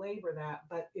to belabor that,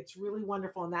 but it's really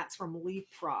wonderful, and that's from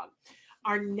Leapfrog.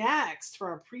 Our next,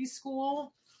 for our preschool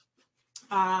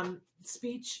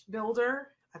speech builder,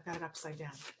 I've got it upside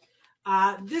down.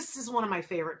 This is one of my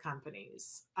favorite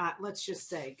companies, let's just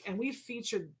say, and we've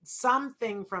featured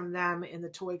something from them in the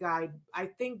toy guide. I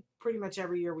think pretty much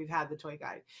every year we've had the toy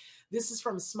guide. This is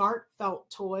from Smart Felt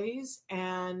Toys,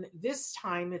 and this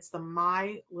time it's the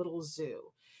My Little Zoo.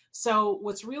 So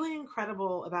what's really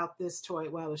incredible about this toy,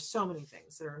 well, there's so many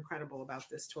things that are incredible about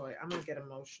this toy. I'm going to get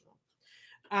emotional.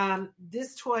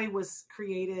 This toy was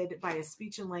created by a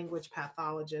speech and language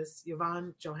pathologist,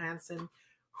 Yvonne Johansson,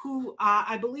 who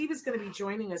I believe is going to be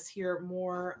joining us here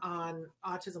more on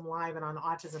Autism Live and on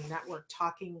Autism Network,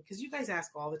 talking, because you guys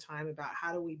ask all the time about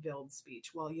how do we build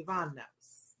speech. Well, Yvonne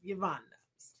knows. Yvonne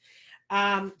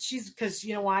knows. Because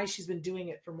you know why? She's been doing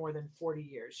it for more than 40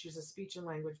 years. She's a speech and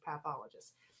language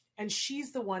pathologist. And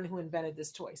she's the one who invented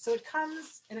this toy. So it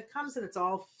comes and it's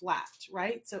all flat,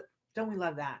 right? So don't we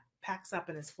love that? Packs up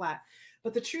and is flat.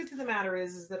 But the truth of the matter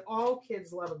is that all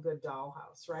kids love a good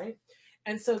dollhouse, right?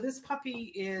 And so this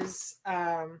puppy is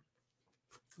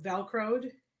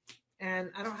Velcroed,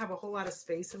 and I don't have a whole lot of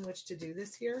space in which to do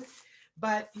this here,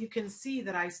 but you can see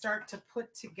that I start to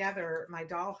put together my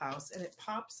dollhouse, and it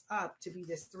pops up to be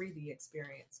this 3D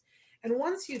experience. And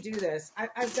once you do this,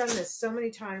 I've done this so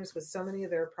many times with so many of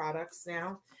their products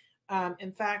now.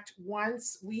 In fact,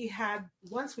 once we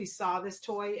saw this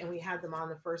toy and we had them on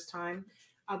the first time,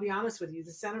 I'll be honest with you,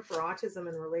 the Center for Autism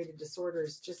and Related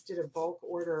Disorders just did a bulk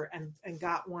order and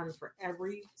got one for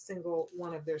every single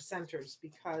one of their centers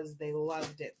because they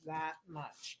loved it that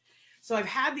much. So I've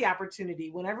had the opportunity,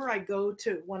 whenever I go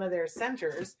to one of their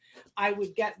centers, I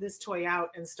would get this toy out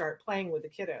and start playing with the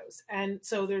kiddos. And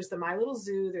so there's the My Little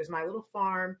Zoo, there's My Little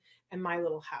Farm, and My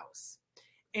Little House.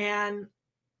 And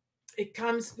it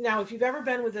comes, now if you've ever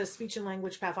been with a speech and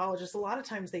language pathologist, a lot of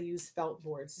times they use felt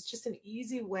boards. It's just an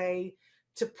easy way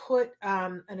to put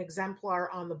an exemplar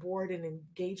on the board and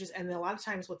engages. And a lot of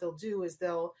times what they'll do is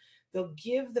they'll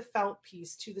give the felt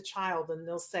piece to the child and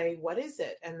they'll say, what is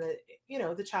it? And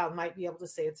the child might be able to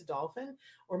say it's a dolphin,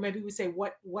 or maybe we say,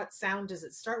 what sound does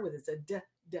it start with? It's a d,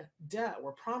 d, d.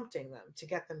 We're prompting them to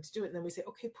get them to do it. And then we say,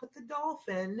 okay, put the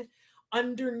dolphin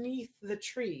underneath the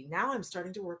tree. Now I'm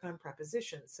starting to work on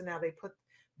prepositions. So now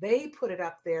they put it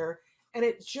up there, and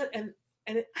it just, and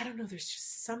it, I don't know, there's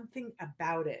just something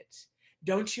about it.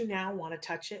 Don't you now want to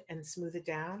touch it and smooth it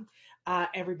down?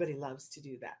 Everybody loves to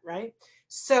do that, right?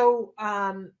 So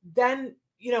then,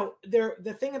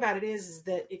 the thing about it is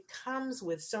that it comes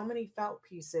with so many felt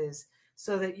pieces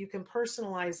so that you can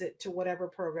personalize it to whatever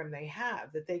program they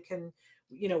have, that they can,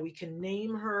 we can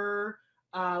name her.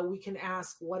 We can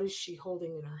ask, what is she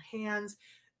holding in her hands?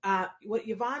 What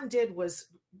Yvonne did was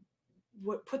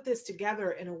put this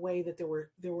together in a way that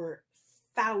there were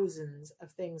thousands of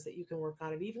things that you can work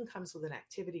on. It even comes with an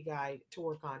activity guide to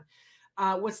work on.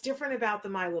 What's different about the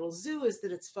My Little Zoo is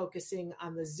that it's focusing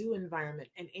on the zoo environment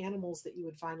and animals that you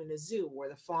would find in a zoo, where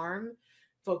the farm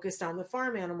focused on the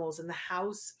farm animals and the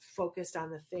house focused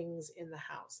on the things in the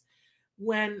house.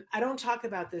 When I don't talk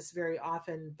about this very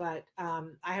often, but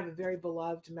I have a very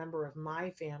beloved member of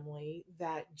my family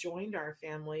that joined our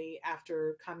family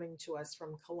after coming to us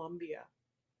from Colombia.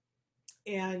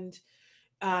 And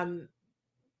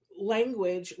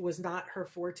language was not her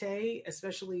forte,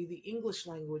 especially the English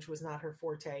language was not her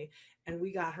forte. And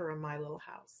we got her a My Little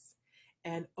House.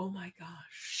 And oh my gosh,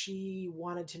 she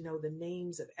wanted to know the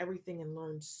names of everything and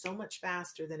learned so much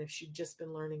faster than if she'd just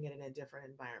been learning it in a different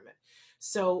environment.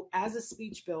 So as a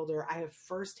speech builder, I have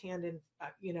firsthand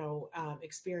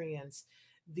experience.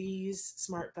 These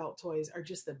Smart Felt toys are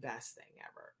just the best thing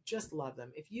ever. Just love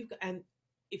them. If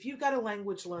you've got a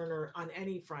language learner on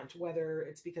any front, whether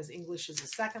it's because English is a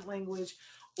second language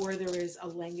or there is a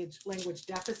language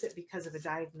deficit because of a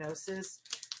diagnosis,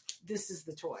 this is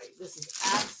the toy. This is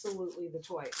absolutely the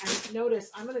toy. And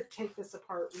notice, I'm going to take this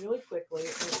apart really quickly.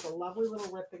 It's a lovely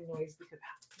little ripping noise because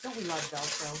don't we love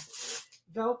Velcro?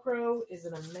 Velcro is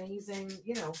an amazing,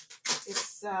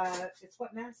 it's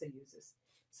what NASA uses.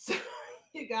 So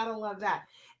you got to love that.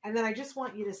 And then I just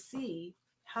want you to see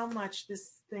how much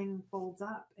this thing folds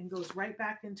up and goes right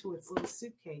back into its little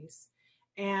suitcase.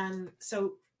 And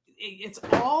so it's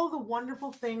all the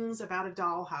wonderful things about a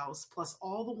dollhouse, plus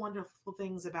all the wonderful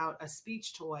things about a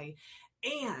speech toy,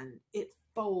 and it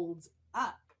folds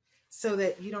up so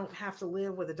that you don't have to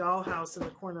live with a dollhouse in the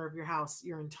corner of your house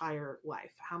your entire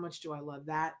life. How much do I love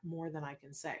that? More than I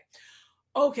can say.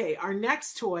 Okay, our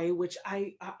next toy, which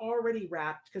I already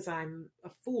wrapped because I'm a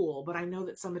fool, but I know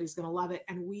that somebody's going to love it.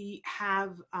 And we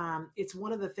have, it's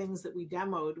one of the things that we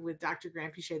demoed with Dr.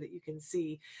 Grant Pichet that you can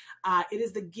see. It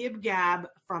is the Gib Gab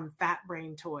from Fat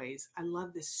Brain Toys. I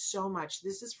love this so much.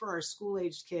 This is for our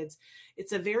school-aged kids.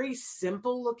 It's a very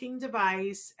simple looking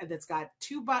device that's got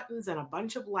 2 buttons and a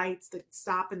bunch of lights that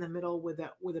stop in the middle with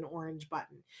an orange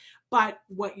button. But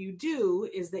what you do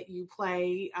is that you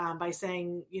play by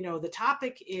saying, the topic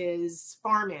is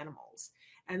farm animals.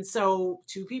 And so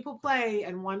 2 people play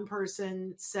and one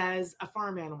person says a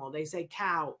farm animal. They say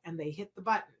cow and they hit the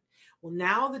button. Well,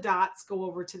 now the dots go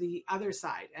over to the other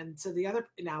side. And so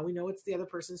now we know it's the other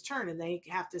person's turn and they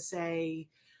have to say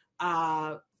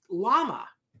llama,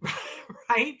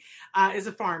 right, is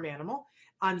a farm animal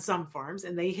on some farms,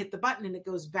 and they hit the button and it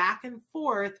goes back and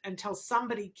forth until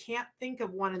somebody can't think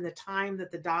of one in the time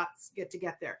that the dots get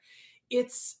there.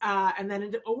 It's and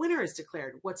then a winner is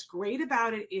declared. What's great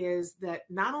about it is that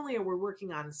not only are we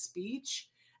working on speech,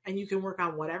 and you can work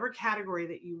on whatever category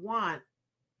that you want,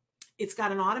 it's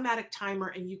got an automatic timer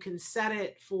and you can set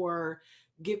it for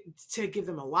give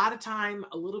them a lot of time,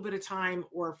 a little bit of time,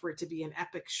 or for it to be an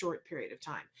epic short period of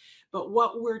time. But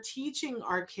what we're teaching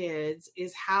our kids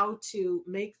is how to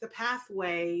make the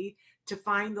pathway to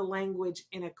find the language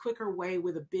in a quicker way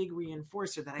with a big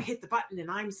reinforcer, that I hit the button and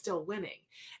I'm still winning.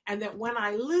 And that when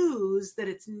I lose, that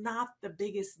it's not the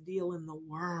biggest deal in the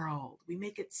world. We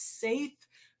make it safe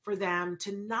for them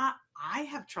to not, I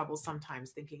have trouble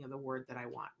sometimes thinking of the word that I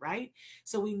want, right?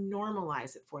 So we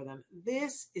normalize it for them.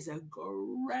 This is a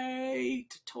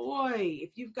great toy.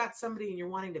 If you've got somebody and you're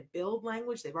wanting to build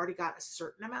language, they've already got a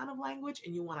certain amount of language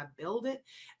and you want to build it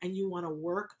and you want to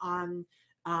work on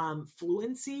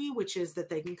fluency, which is that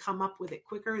they can come up with it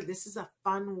quicker. This is a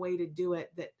fun way to do it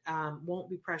that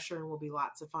won't be pressure and will be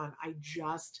lots of fun. I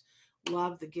just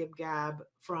love the Gib Gab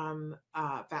from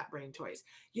Fat Brain Toys.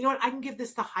 You know what? I can give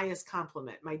this the highest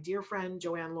compliment. My dear friend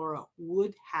Joanne Laura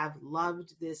would have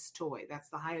loved this toy. That's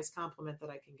the highest compliment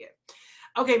that I can give.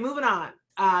 Okay, moving on,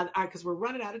 because we're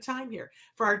running out of time here.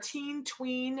 For our teen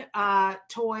tween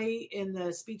toy in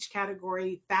the speech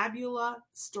category, Fabula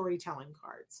storytelling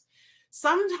cards.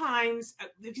 Sometimes,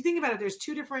 if you think about it, there's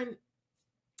 2 different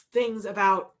things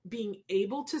about being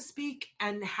able to speak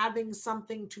and having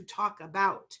something to talk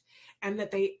about. And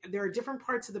that there are different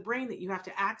parts of the brain that you have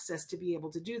to access to be able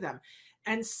to do them.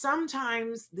 And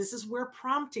sometimes this is where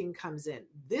prompting comes in.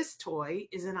 This toy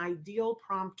is an ideal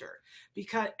prompter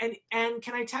because, and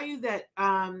can I tell you that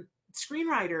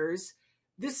screenwriters,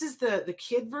 this is the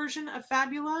kid version of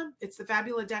Fabula. It's the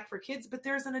Fabula deck for kids, but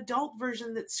there's an adult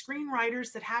version that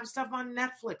screenwriters that have stuff on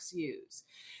Netflix use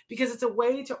because it's a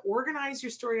way to organize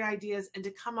your story ideas and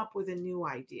to come up with a new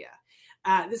idea.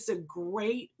 This is a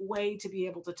great way to be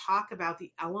able to talk about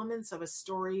the elements of a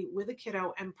story with a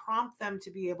kiddo and prompt them to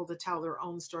be able to tell their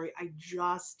own story. I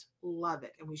just love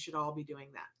it, and we should all be doing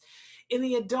that. In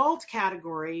the adult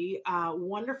category,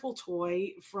 wonderful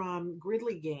toy from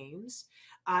Gridley Games.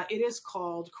 It is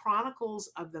called Chronicles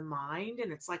of the Mind,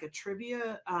 and it's like a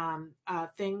trivia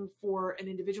thing for an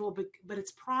individual, but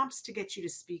it's prompts to get you to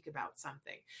speak about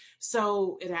something.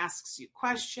 So it asks you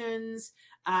questions.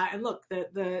 And look,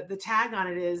 the tag on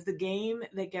it is the game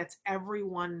that gets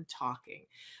everyone talking.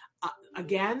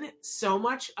 Again, so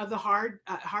much of the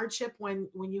hardship when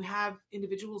you have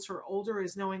individuals who are older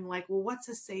is knowing like, well, what's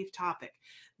a safe topic?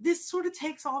 This sort of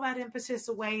takes all that emphasis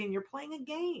away and you're playing a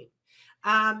game.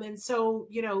 And so,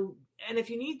 and if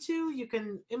you need to, you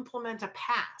can implement a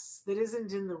pass that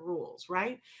isn't in the rules,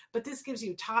 right? But this gives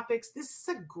you topics. This is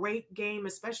a great game,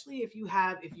 especially if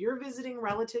you're visiting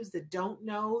relatives that don't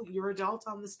know your adult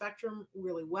on the spectrum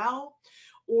really well,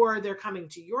 or they're coming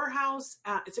to your house.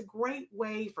 It's a great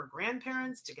way for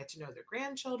grandparents to get to know their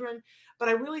grandchildren. But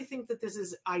I really think that this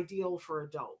is ideal for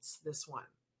adults, this one.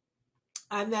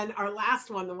 And then our last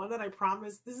one, the one that I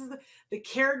promised, this is the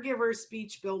Caregiver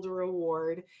Speech Builder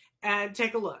Award. And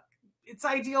take a look. It's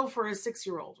ideal for a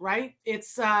 6-year-old, right?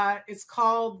 It's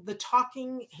called the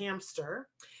Talking Hamster.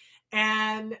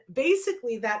 And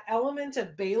basically that element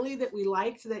of Bailey that we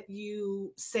liked, that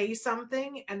you say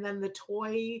something and then the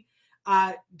toy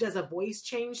does a voice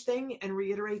change thing and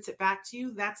reiterates it back to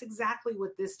you. That's exactly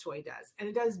what this toy does. And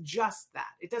it does just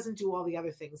that. It doesn't do all the other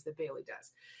things that Bailey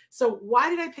does. So why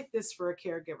did I pick this for a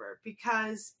caregiver?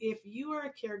 Because if you are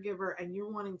a caregiver and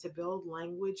you're wanting to build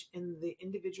language in the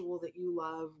individual that you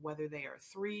love, whether they are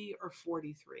 3 or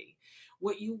 43,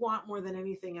 what you want more than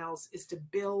anything else is to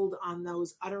build on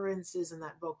those utterances and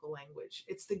that vocal language.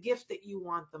 It's the gift that you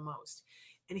want the most.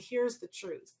 And here's the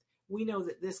truth. We know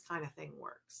that this kind of thing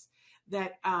works.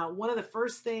 That one of the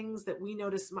first things that we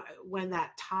noticed when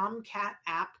that Tomcat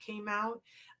app came out,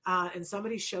 and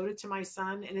somebody showed it to my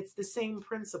son, and it's the same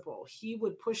principle. He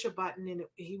would push a button and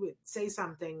he would say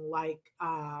something like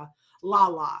la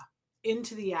la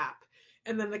into the app.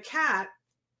 And then the cat,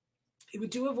 it would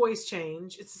do a voice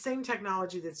change. It's the same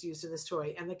technology that's used in this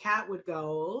toy. And the cat would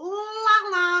go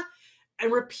la la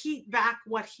and repeat back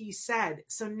what he said.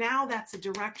 So now that's a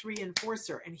direct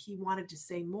reinforcer, and he wanted to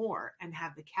say more and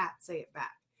have the cat say it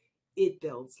back. It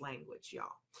builds language, y'all.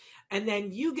 And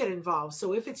then you get involved.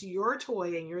 So if it's your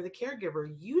toy and you're the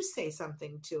caregiver, you say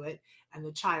something to it and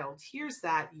the child hears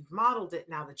that. You've modeled it.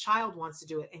 Now the child wants to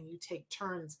do it, and you take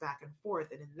turns back and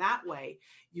forth. And in that way,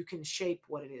 you can shape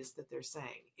what it is that they're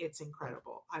saying. It's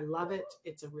incredible. I love it.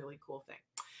 It's a really cool thing.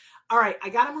 All right, I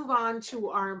got to move on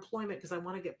to our employment because I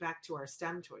want to get back to our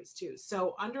STEM toys too.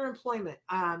 So under employment,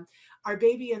 our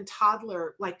baby and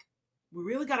toddler, like, we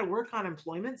really got to work on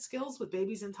employment skills with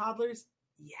babies and toddlers.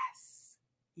 Yes,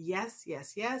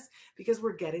 because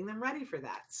we're getting them ready for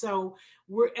that. So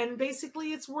and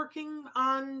basically it's working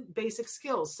on basic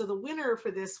skills. So the winner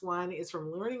for this one is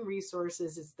from Learning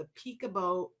Resources. It's the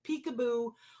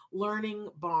Peekaboo Learning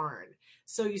Barn.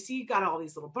 So you see, you've got all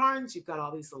these little barns, you've got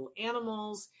all these little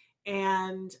animals,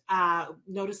 and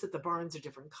notice that the barns are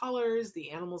different colors.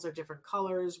 The animals are different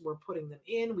colors. We're putting them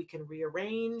in. We can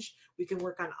rearrange. We can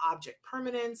work on object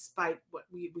permanence by what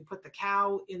we put the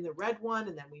cow in the red one,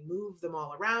 and then we move them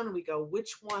all around and we go,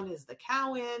 which one is the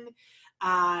cow in?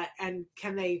 And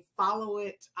can they follow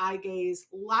it? Eye gaze,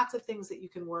 lots of things that you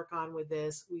can work on with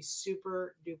this. We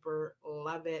super duper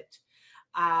love it.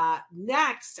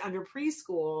 Next, under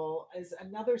preschool, is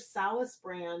another Salus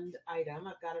brand item.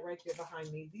 I've got it right here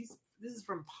behind me. This is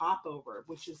from Popover,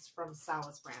 which is from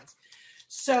Salus brands.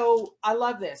 So I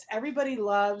love this. Everybody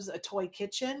loves a toy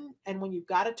kitchen. And when you've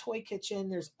got a toy kitchen,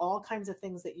 there's all kinds of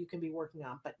things that you can be working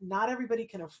on. But not everybody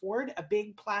can afford a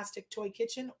big plastic toy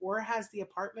kitchen or has the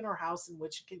apartment or house in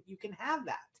which you can have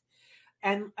that.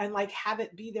 And like have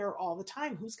it be there all the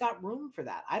time. Who's got room for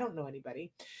that? I don't know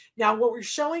anybody. Now, what we're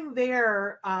showing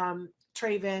there,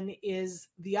 Traven, is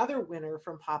the other winner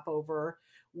from Popover,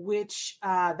 which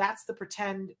that's the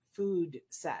pretend food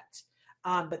set.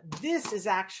 But this is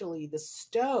actually the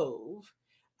stove.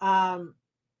 And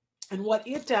what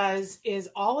it does is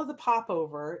all of the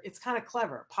Popover, it's kind of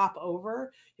clever.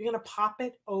 Popover, you're going to pop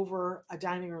it over a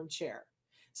dining room chair.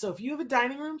 So if you have a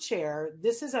dining room chair,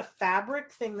 this is a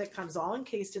fabric thing that comes all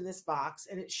encased in this box,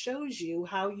 and it shows you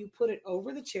how you put it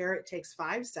over the chair. It takes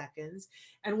 5 seconds.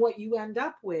 And what you end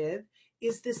up with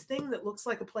is this thing that looks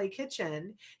like a play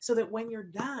kitchen, so that when you're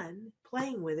done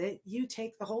playing with it, you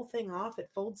take the whole thing off, it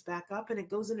folds back up, and it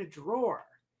goes in a drawer.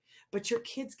 But your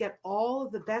kids get all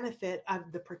of the benefit of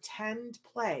the pretend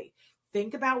play.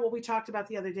 Think about what we talked about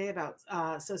the other day about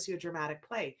sociodramatic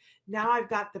play. Now I've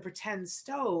got the pretend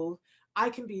stove. I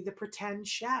can be the pretend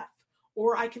chef,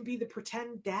 or I can be the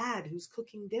pretend dad who's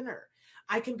cooking dinner.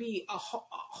 I can be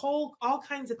all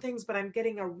kinds of things, but I'm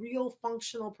getting a real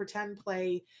functional pretend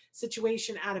play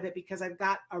situation out of it because I've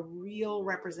got a real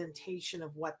representation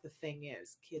of what the thing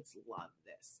is. Kids love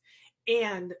this.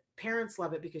 And parents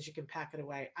love it because you can pack it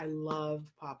away. I love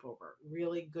Popover.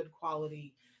 Really good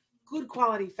quality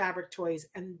fabric toys.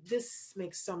 And this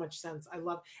makes so much sense. I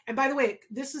love, and by the way,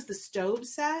 this is the stove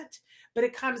set, but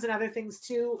it comes in other things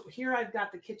too. Here I've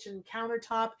got the kitchen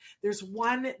countertop. There's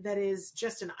one that is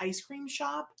just an ice cream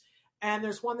shop. And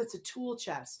there's one that's a tool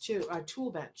chest too, a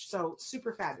tool bench. So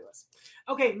super fabulous.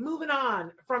 Okay, moving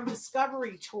on from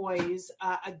Discovery Toys,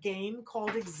 a game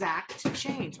called Exact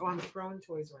Change. Oh, I'm throwing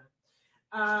toys around.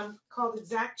 Called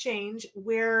Exact Change,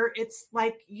 where it's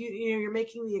like you're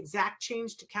making the exact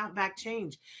change to count back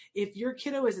change. If your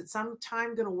kiddo is at some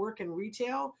time going to work in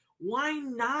retail, why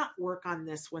not work on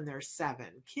this when they're 7?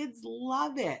 Kids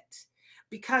love it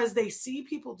because they see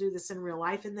people do this in real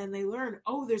life, and then they learn,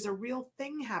 oh, there's a real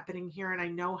thing happening here, and I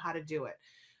know how to do it.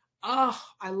 Oh,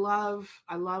 I love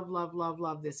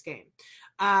this game.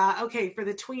 Okay, for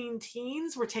the tween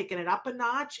teens, we're taking it up a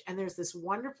notch, and there's this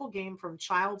wonderful game from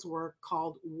Child's Work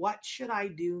called What Should I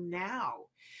Do Now?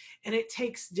 And it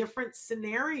takes different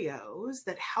scenarios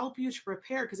that help you to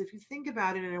prepare. Because if you think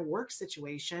about it in a work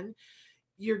situation,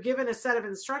 you're given a set of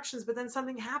instructions, but then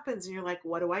something happens and you're like,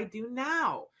 what do I do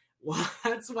now? Well,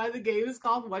 that's why the game is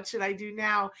called What Should I Do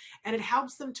Now? And it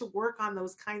helps them to work on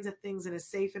those kinds of things in a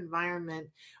safe environment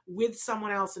with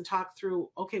someone else and talk through,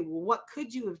 okay, well, what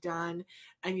could you have done?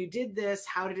 And you did this.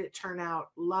 How did it turn out?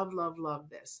 Love, love, love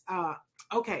this.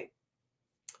 Okay.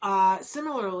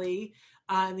 Similarly,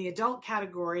 in the adult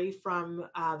category from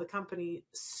the company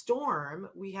Storm,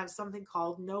 we have something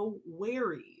called No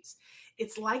Worries.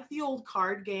 It's like the old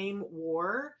card game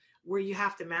War, where you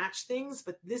have to match things,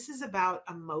 but this is about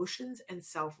emotions and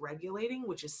self-regulating,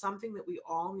 which is something that we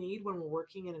all need when we're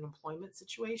working in an employment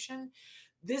situation.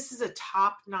 This is a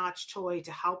top-notch toy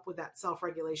to help with that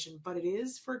self-regulation, but it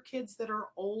is for kids that are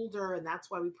older, and that's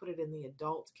why we put it in the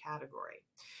adult category.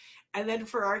 And then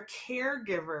for our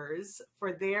caregivers,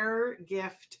 for their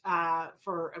gift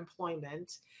for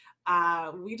employment,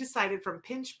 we decided from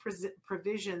Pinch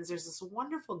Provisions, there's this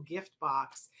wonderful gift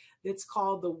box that's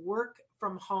called the Work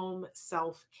from Home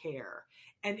Self-Care.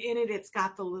 And in it, it's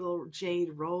got the little jade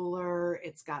roller.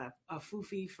 It's got a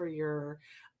foofy for your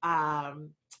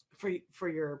for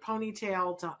your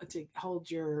ponytail to hold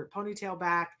your ponytail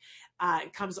back.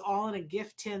 It comes all in a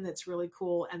gift tin that's really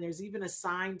cool. And there's even a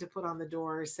sign to put on the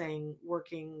door saying,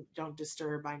 working, don't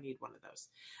disturb, I need one of those.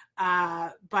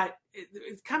 But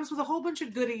it comes with a whole bunch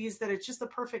of goodies that it's just the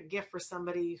perfect gift for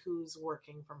somebody who's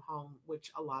working from home,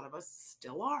 which a lot of us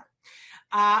still are.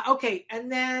 Okay,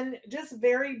 and then just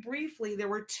very briefly, there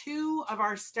were two of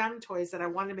our STEM toys that I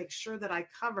wanted to make sure that I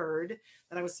covered,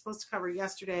 that I was supposed to cover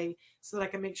yesterday, so that I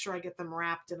can make sure I get them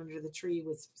wrapped and under the tree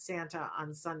with Santa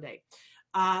on Sunday.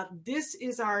 This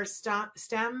is our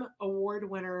STEM award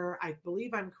winner. I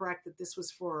believe I'm correct that this was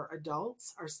for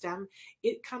adults, our STEM.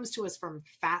 It comes to us from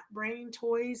Fat Brain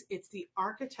Toys. It's the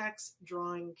Architect's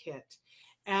Drawing Kit.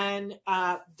 And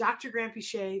Dr.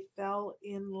 Granpeesheh fell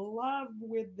in love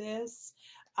with this.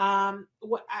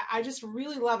 I just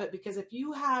really love it, because if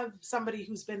you have somebody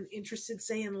who's been interested,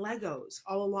 say, in Legos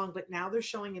all along, but now they're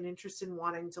showing an interest in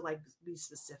wanting to like be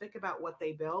specific about what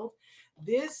they build,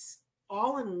 this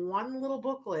all in one little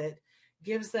booklet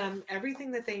gives them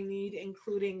everything that they need,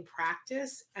 including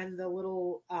practice and the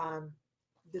little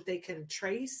that they can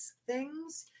trace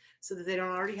things so that they don't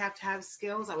already have to have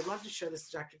skills. I would love to show this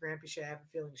to Dr. Granpeesheh. I have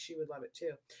a feeling she would love it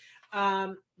too.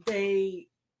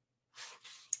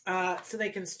 So they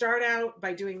can start out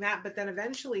by doing that, but then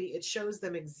eventually it shows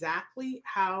them exactly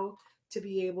how to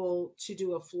be able to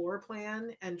do a floor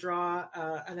plan and draw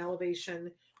an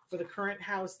elevation for the current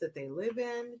house that they live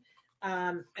in.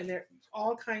 And there are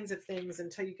all kinds of things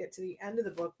until you get to the end of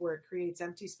the book where it creates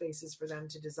empty spaces for them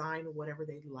to design whatever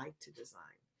they'd like to design.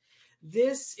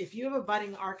 This, if you have a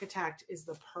budding architect, is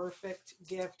the perfect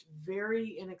gift, very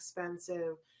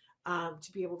inexpensive,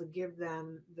 to be able to give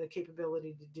them the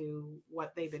capability to do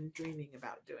what they've been dreaming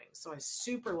about doing. So I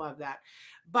super love that.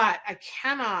 But I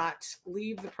cannot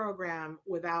leave the program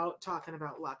without talking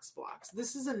about Lux Blocks.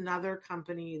 This is another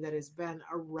company that has been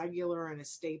a regular and a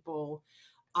staple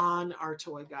on our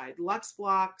toy guide. Lux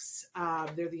Blocks,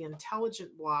 they're the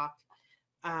intelligent block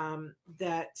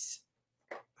that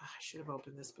I should have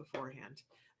opened this beforehand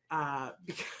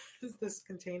because this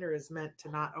container is meant to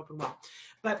not open well.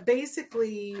 But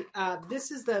basically,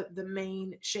 this is the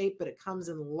main shape, but it comes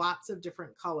in lots of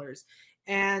different colors.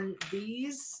 And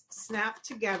these snap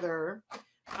together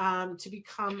to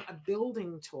become a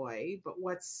building toy. But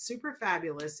what's super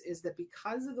fabulous is that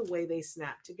because of the way they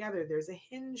snap together, there's a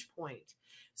hinge point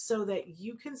so that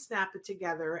you can snap it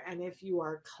together. And if you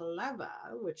are clever,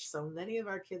 which so many of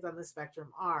our kids on the spectrum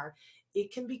are,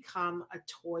 it can become a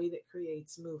toy that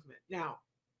creates movement. Now,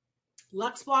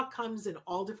 Lux Block comes in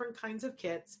all different kinds of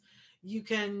kits. You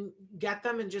can get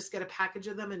them and just get a package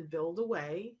of them and build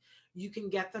away. You can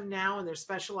get them now and they're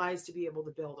specialized to be able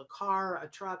to build a car, a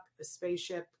truck, a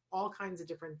spaceship, all kinds of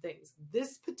different things.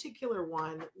 This particular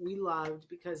one we loved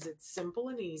because it's simple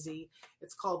and easy.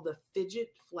 It's called the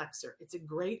Fidget Flexor. It's a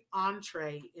great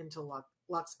entree into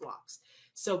Lux Blocks.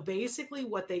 So basically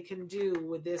what they can do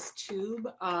with this tube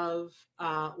of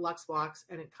Lux Blocks,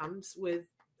 and it comes with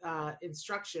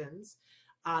instructions.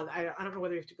 I don't know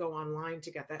whether you have to go online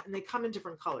to get that. And they come in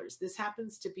different colors. This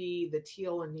happens to be the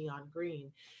teal and neon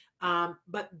green.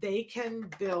 But they can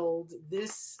build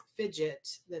this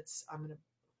fidget that's,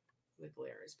 the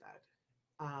glare is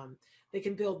bad. They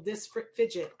can build this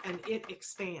fidget and it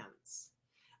expands.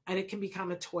 And it can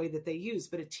become a toy that they use,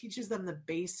 but it teaches them the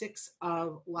basics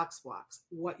of Lux Blocks.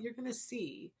 What you're going to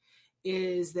see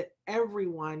is that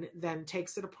everyone then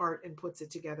takes it apart and puts it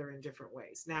together in different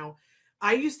ways. Now,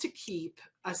 I used to keep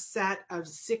a set of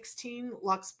 16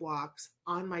 Lux blocks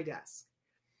on my desk,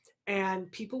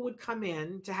 and people would come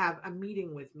in to have a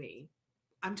meeting with me.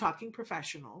 I'm talking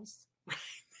professionals,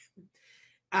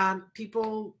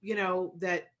 people,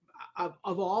 that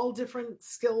of all different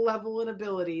skill level and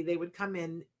ability, they would come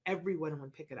in, everyone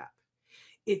would pick it up.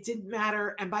 It didn't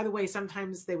matter. And by the way,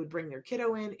 sometimes they would bring their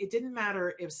kiddo in. It didn't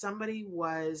matter if somebody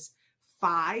was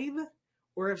 5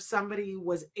 or if somebody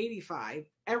was 85,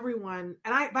 everyone.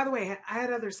 And by the way, I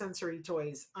had other sensory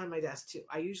toys on my desk too.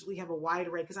 I usually have a wide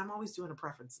array because I'm always doing a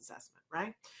preference assessment,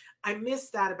 right? I miss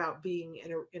that about being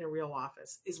in a real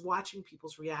office, is watching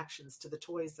people's reactions to the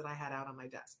toys that I had out on my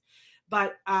desk.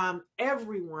 But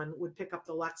everyone would pick up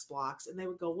the Lux blocks and they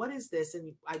would go, what is this?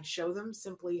 And I'd show them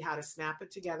simply how to snap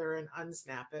it together and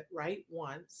unsnap it, right?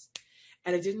 Once.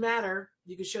 And it didn't matter.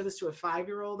 You could show this to a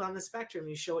 5-year-old on the spectrum.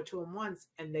 You show it to them once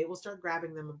and they will start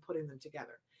grabbing them and putting them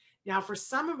together. Now, for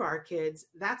some of our kids,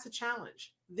 that's a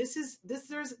challenge.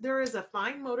 There is a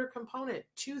fine motor component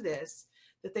to this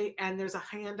and there's a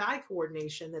hand-eye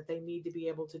coordination that they need to be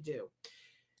able to do.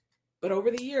 But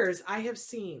over the years, I have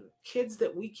seen kids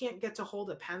that we can't get to hold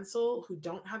a pencil, who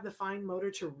don't have the fine motor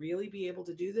to really be able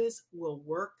to do this, will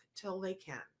work till they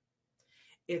can.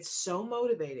 It's so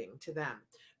motivating to them.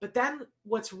 But then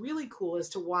what's really cool is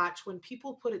to watch when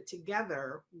people put it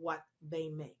together, what they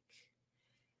make.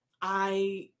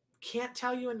 I can't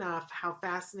tell you enough how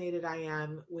fascinated I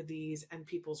am with these and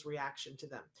people's reaction to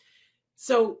them.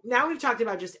 So now we've talked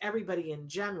about just everybody in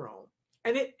general.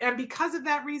 And because of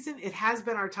that reason, it has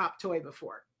been our top toy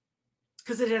before,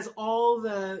 because it has all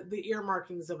the ear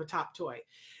markings of a top toy.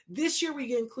 This year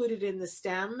we included in the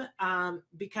STEM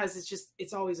because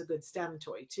it's always a good STEM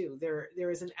toy too.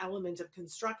 There is an element of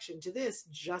construction to this,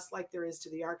 just like there is to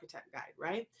the architect guide,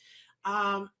 right?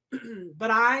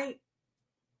 But I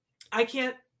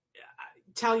can't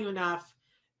tell you enough.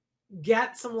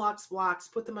 Get some Lux blocks,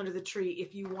 put them under the tree.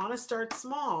 If you want to start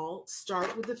small,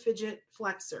 start with the fidget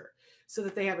flexor, so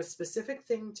that they have a specific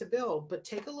thing to build. But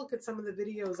take a look at some of the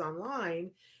videos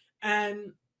online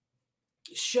and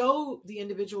show the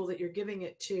individual that you're giving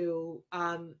it to,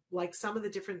 like some of the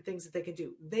different things that they can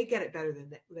do. They get it better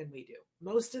than we do.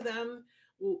 Most of them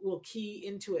will key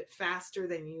into it faster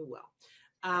than you will.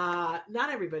 Not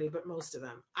everybody, but most of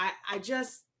them. I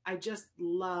just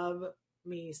love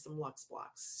me some Lux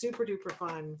blocks. Super duper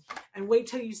fun. And wait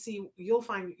till you see, you'll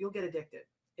get addicted.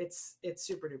 It's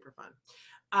super duper fun.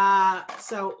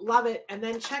 So love it. And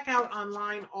then check out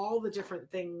online all the different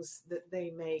things that they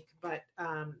make. But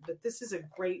this is a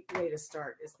great way to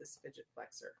start, is this fidget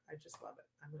flexor. I just love it.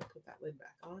 I'm going to put that lid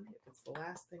back on if it's the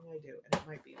last thing I do. And it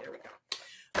might be. There we go.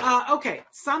 Okay.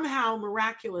 Somehow,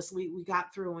 miraculously, we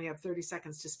got through and we have 30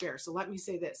 seconds to spare. So let me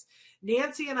say this.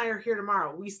 Nancy and I are here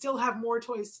tomorrow. We still have more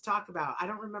toys to talk about. I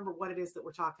don't remember what it is that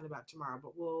we're talking about tomorrow,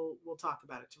 but we'll talk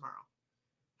about it tomorrow.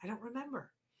 I don't remember.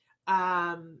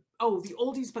 The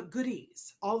oldies but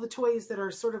goodies, all the toys that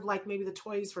are sort of like maybe the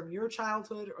toys from your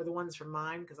childhood or the ones from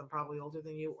mine, because I'm probably older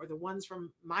than you, or the ones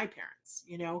from my parents,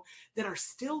 that are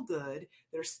still good,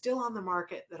 that are still on the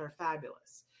market, that are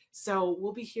fabulous. So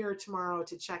we'll be here tomorrow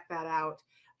to check that out.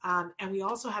 And we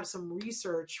also have some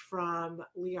research from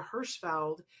Leah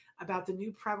Hirschfeld about the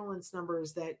new prevalence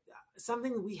numbers, that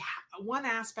something that one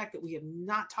aspect that we have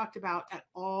not talked about at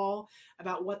all,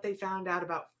 about what they found out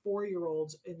about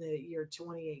 4-year-olds in the year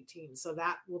 2018. So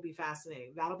that will be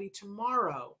fascinating. That'll be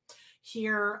tomorrow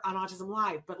here on Autism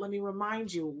Live. But let me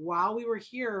remind you, while we were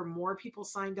here, more people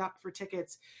signed up for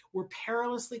tickets. We're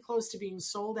perilously close to being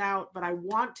sold out, but I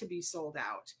want to be sold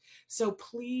out. So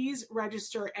please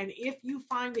register. And if you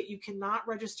find that you cannot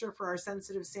register for our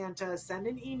Sensitive Santa, send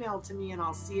an email to me and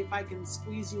I'll see if I can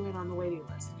squeeze you in on the waiting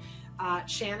list.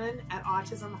 Shannon at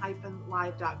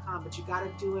autism-live.com, but you got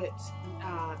to do it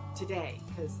today,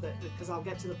 because I'll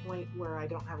get to the point where I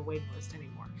don't have a waiting list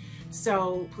anymore.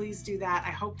 So please do that.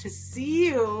 I hope to see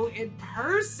you in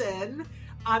person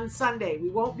on Sunday.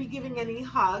 We won't be giving any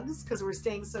hugs because we're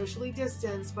staying socially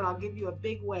distanced, but I'll give you a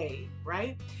big wave,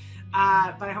 right?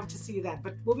 But I hope to see you then.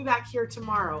 But we'll be back here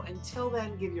tomorrow. Until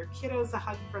then, give your kiddos a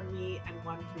hug from me and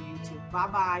one for you too.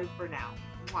 Bye-bye for now.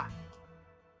 Mwah.